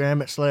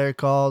Instagram at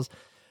SlayerCalls.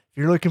 If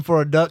you're looking for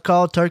a duck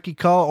call, turkey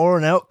call, or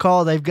an elk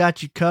call, they've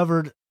got you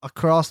covered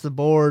across the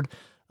board.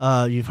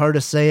 You've heard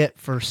us say it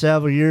for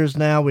several years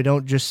now. We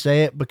don't just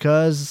say it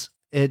because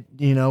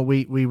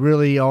we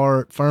really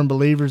are firm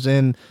believers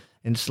in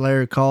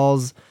Slayer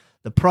Calls,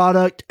 the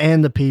product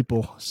and the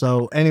people.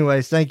 So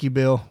anyways, thank you,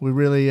 Bill. We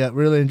really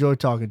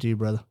enjoyed talking to you,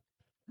 brother.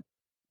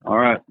 All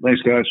right.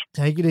 Thanks, guys.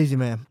 Take it easy,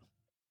 man.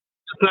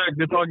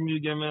 Good talking to you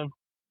again, man.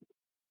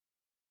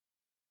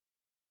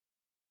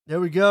 There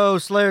we go.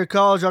 Slayer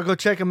Calls. Y'all go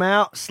check them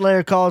out.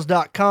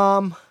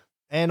 SlayerCalls.com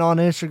and on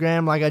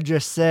Instagram, like I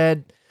just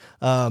said.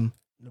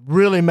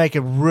 Really make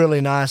a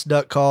really nice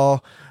duck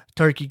call,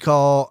 turkey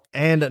call,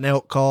 and an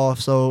elk call.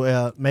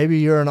 So maybe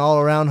you're an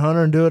all-around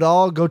hunter and do it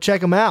all. Go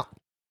check them out.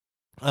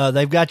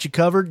 They've got you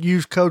covered.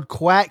 Use code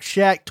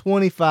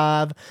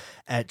QuackShack25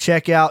 at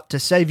checkout to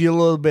save you a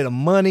little bit of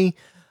money.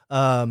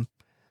 They're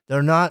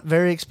not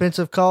very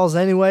expensive calls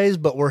anyways,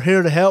 but we're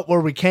here to help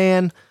where we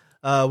can.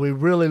 We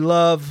really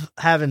love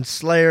having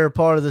Slayer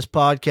part of this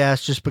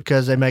podcast just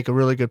because they make a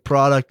really good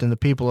product and the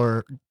people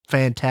are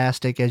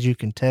fantastic, as you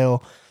can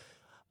tell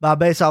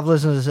based off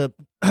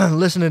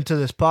listening to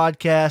this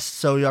podcast.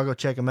 So y'all go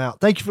check them out.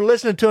 Thank you for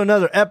listening to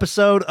another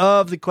episode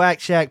of the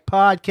Quack Shack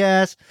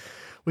podcast.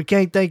 We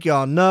can't thank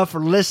y'all enough for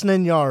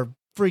listening. Y'all are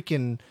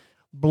freaking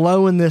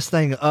blowing this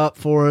thing up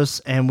for us,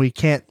 and we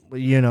can't,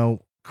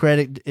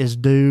 credit is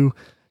due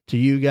to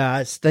you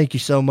guys. Thank you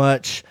so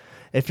much.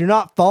 If you're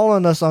not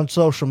following us on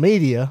social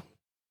media,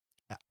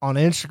 on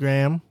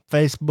Instagram,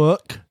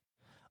 Facebook,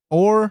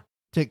 or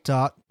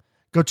TikTok,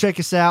 go check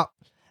us out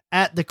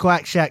at the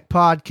Quack Shack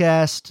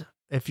Podcast.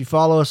 If you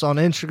follow us on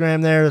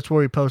Instagram there, that's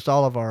where we post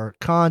all of our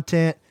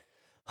content,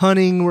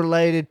 hunting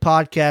related,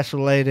 podcast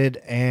related,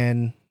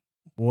 and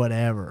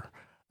whatever.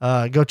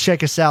 Go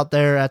check us out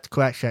there at the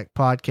Quack Shack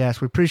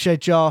Podcast. We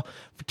appreciate y'all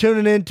for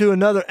tuning in to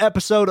another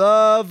episode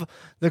of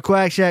the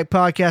Quack Shack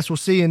Podcast. We'll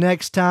see you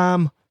next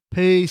time.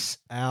 Peace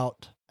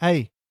out.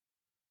 Hey,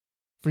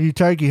 for you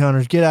turkey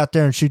hunters, get out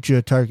there and shoot you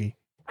a turkey.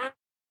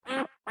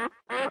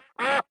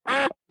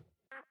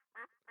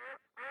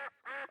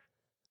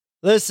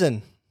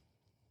 Listen,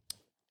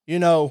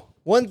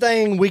 one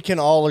thing we can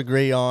all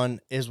agree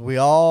on is we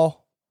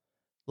all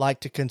like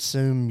to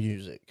consume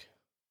music.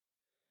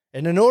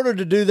 And in order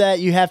to do that,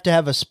 you have to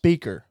have a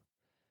speaker.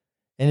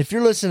 And if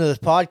you're listening to this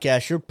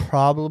podcast, you're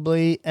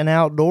probably an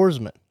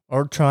outdoorsman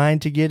or trying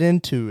to get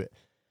into it.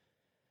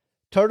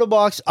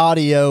 Turtlebox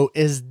Audio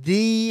is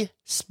the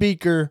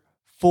speaker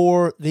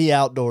for the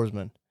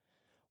outdoorsman.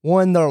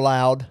 One, they're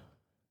loud,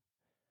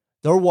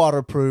 they're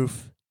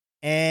waterproof,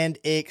 and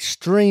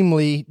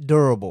extremely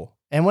durable.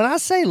 And when I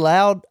say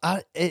loud,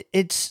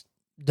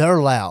 they're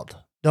loud.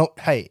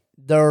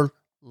 They're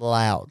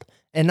loud.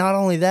 And not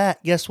only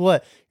that, guess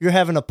what? You're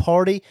having a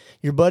party,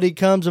 your buddy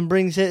comes and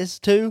brings his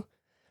too,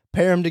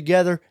 pair them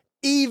together,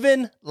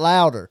 even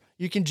louder.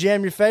 You can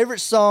jam your favorite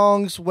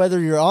songs,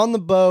 whether you're on the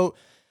boat,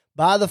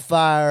 by the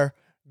fire,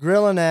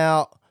 grilling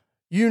out,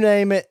 you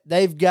name it.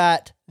 They've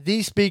got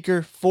the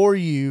speaker for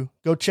you.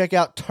 Go check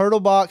out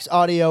Turtlebox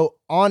Audio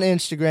on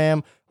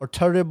Instagram or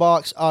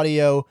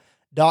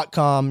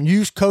turtleboxaudio.com.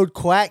 Use code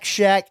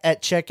QuackShack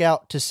at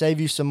checkout to save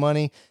you some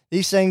money.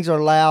 These things are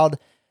loud.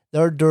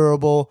 They're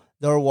durable.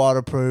 They're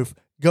waterproof.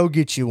 Go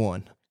get you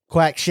one.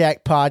 Quack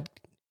Shack.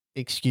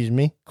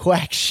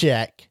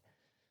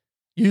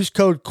 Use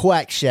code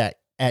QuackShack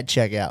at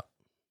checkout.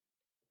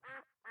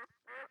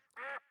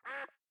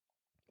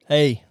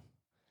 Hey,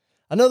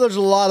 I know there's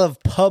a lot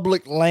of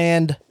public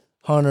land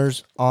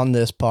hunters on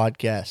this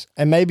podcast,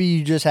 and maybe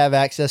you just have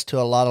access to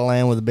a lot of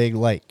land with a big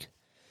lake.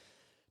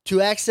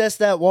 To access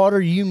that water,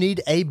 you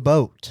need a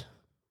boat.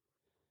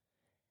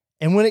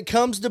 And when it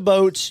comes to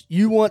boats,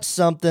 you want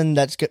something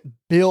that's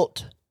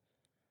built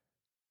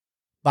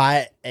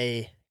by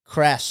a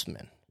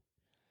craftsman.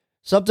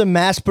 Something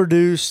mass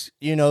produced,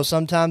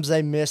 sometimes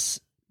they miss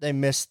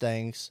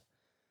things.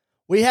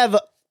 We have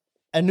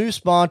a new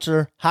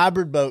sponsor,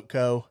 Hybrid Boat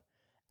Co.,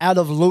 out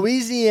of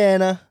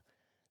Louisiana,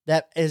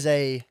 that is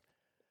a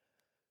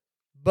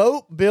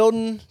boat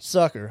building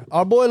sucker.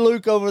 Our boy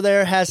Luke over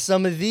there has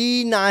some of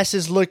the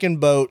nicest looking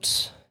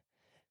boats.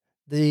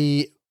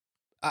 It's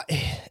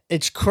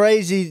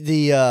crazy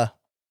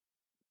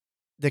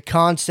the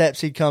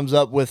concepts he comes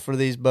up with for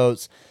these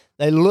boats.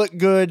 They look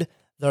good,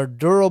 they're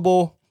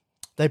durable,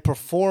 they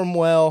perform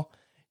well.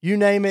 You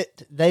name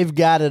it, they've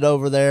got it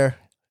over there.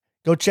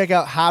 Go check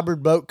out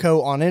Hybrid Boat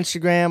Co. on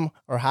Instagram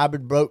or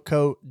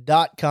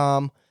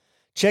hybridboatco.com.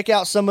 Check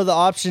out some of the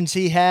options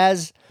he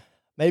has.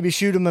 Maybe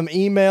shoot him an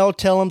email.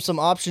 Tell him some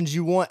options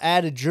you want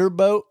added to your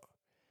boat.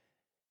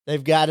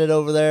 They've got it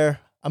over there.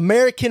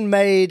 American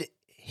made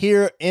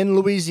here in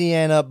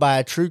Louisiana by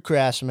a true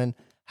craftsman.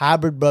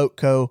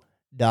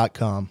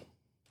 hybridboatco.com.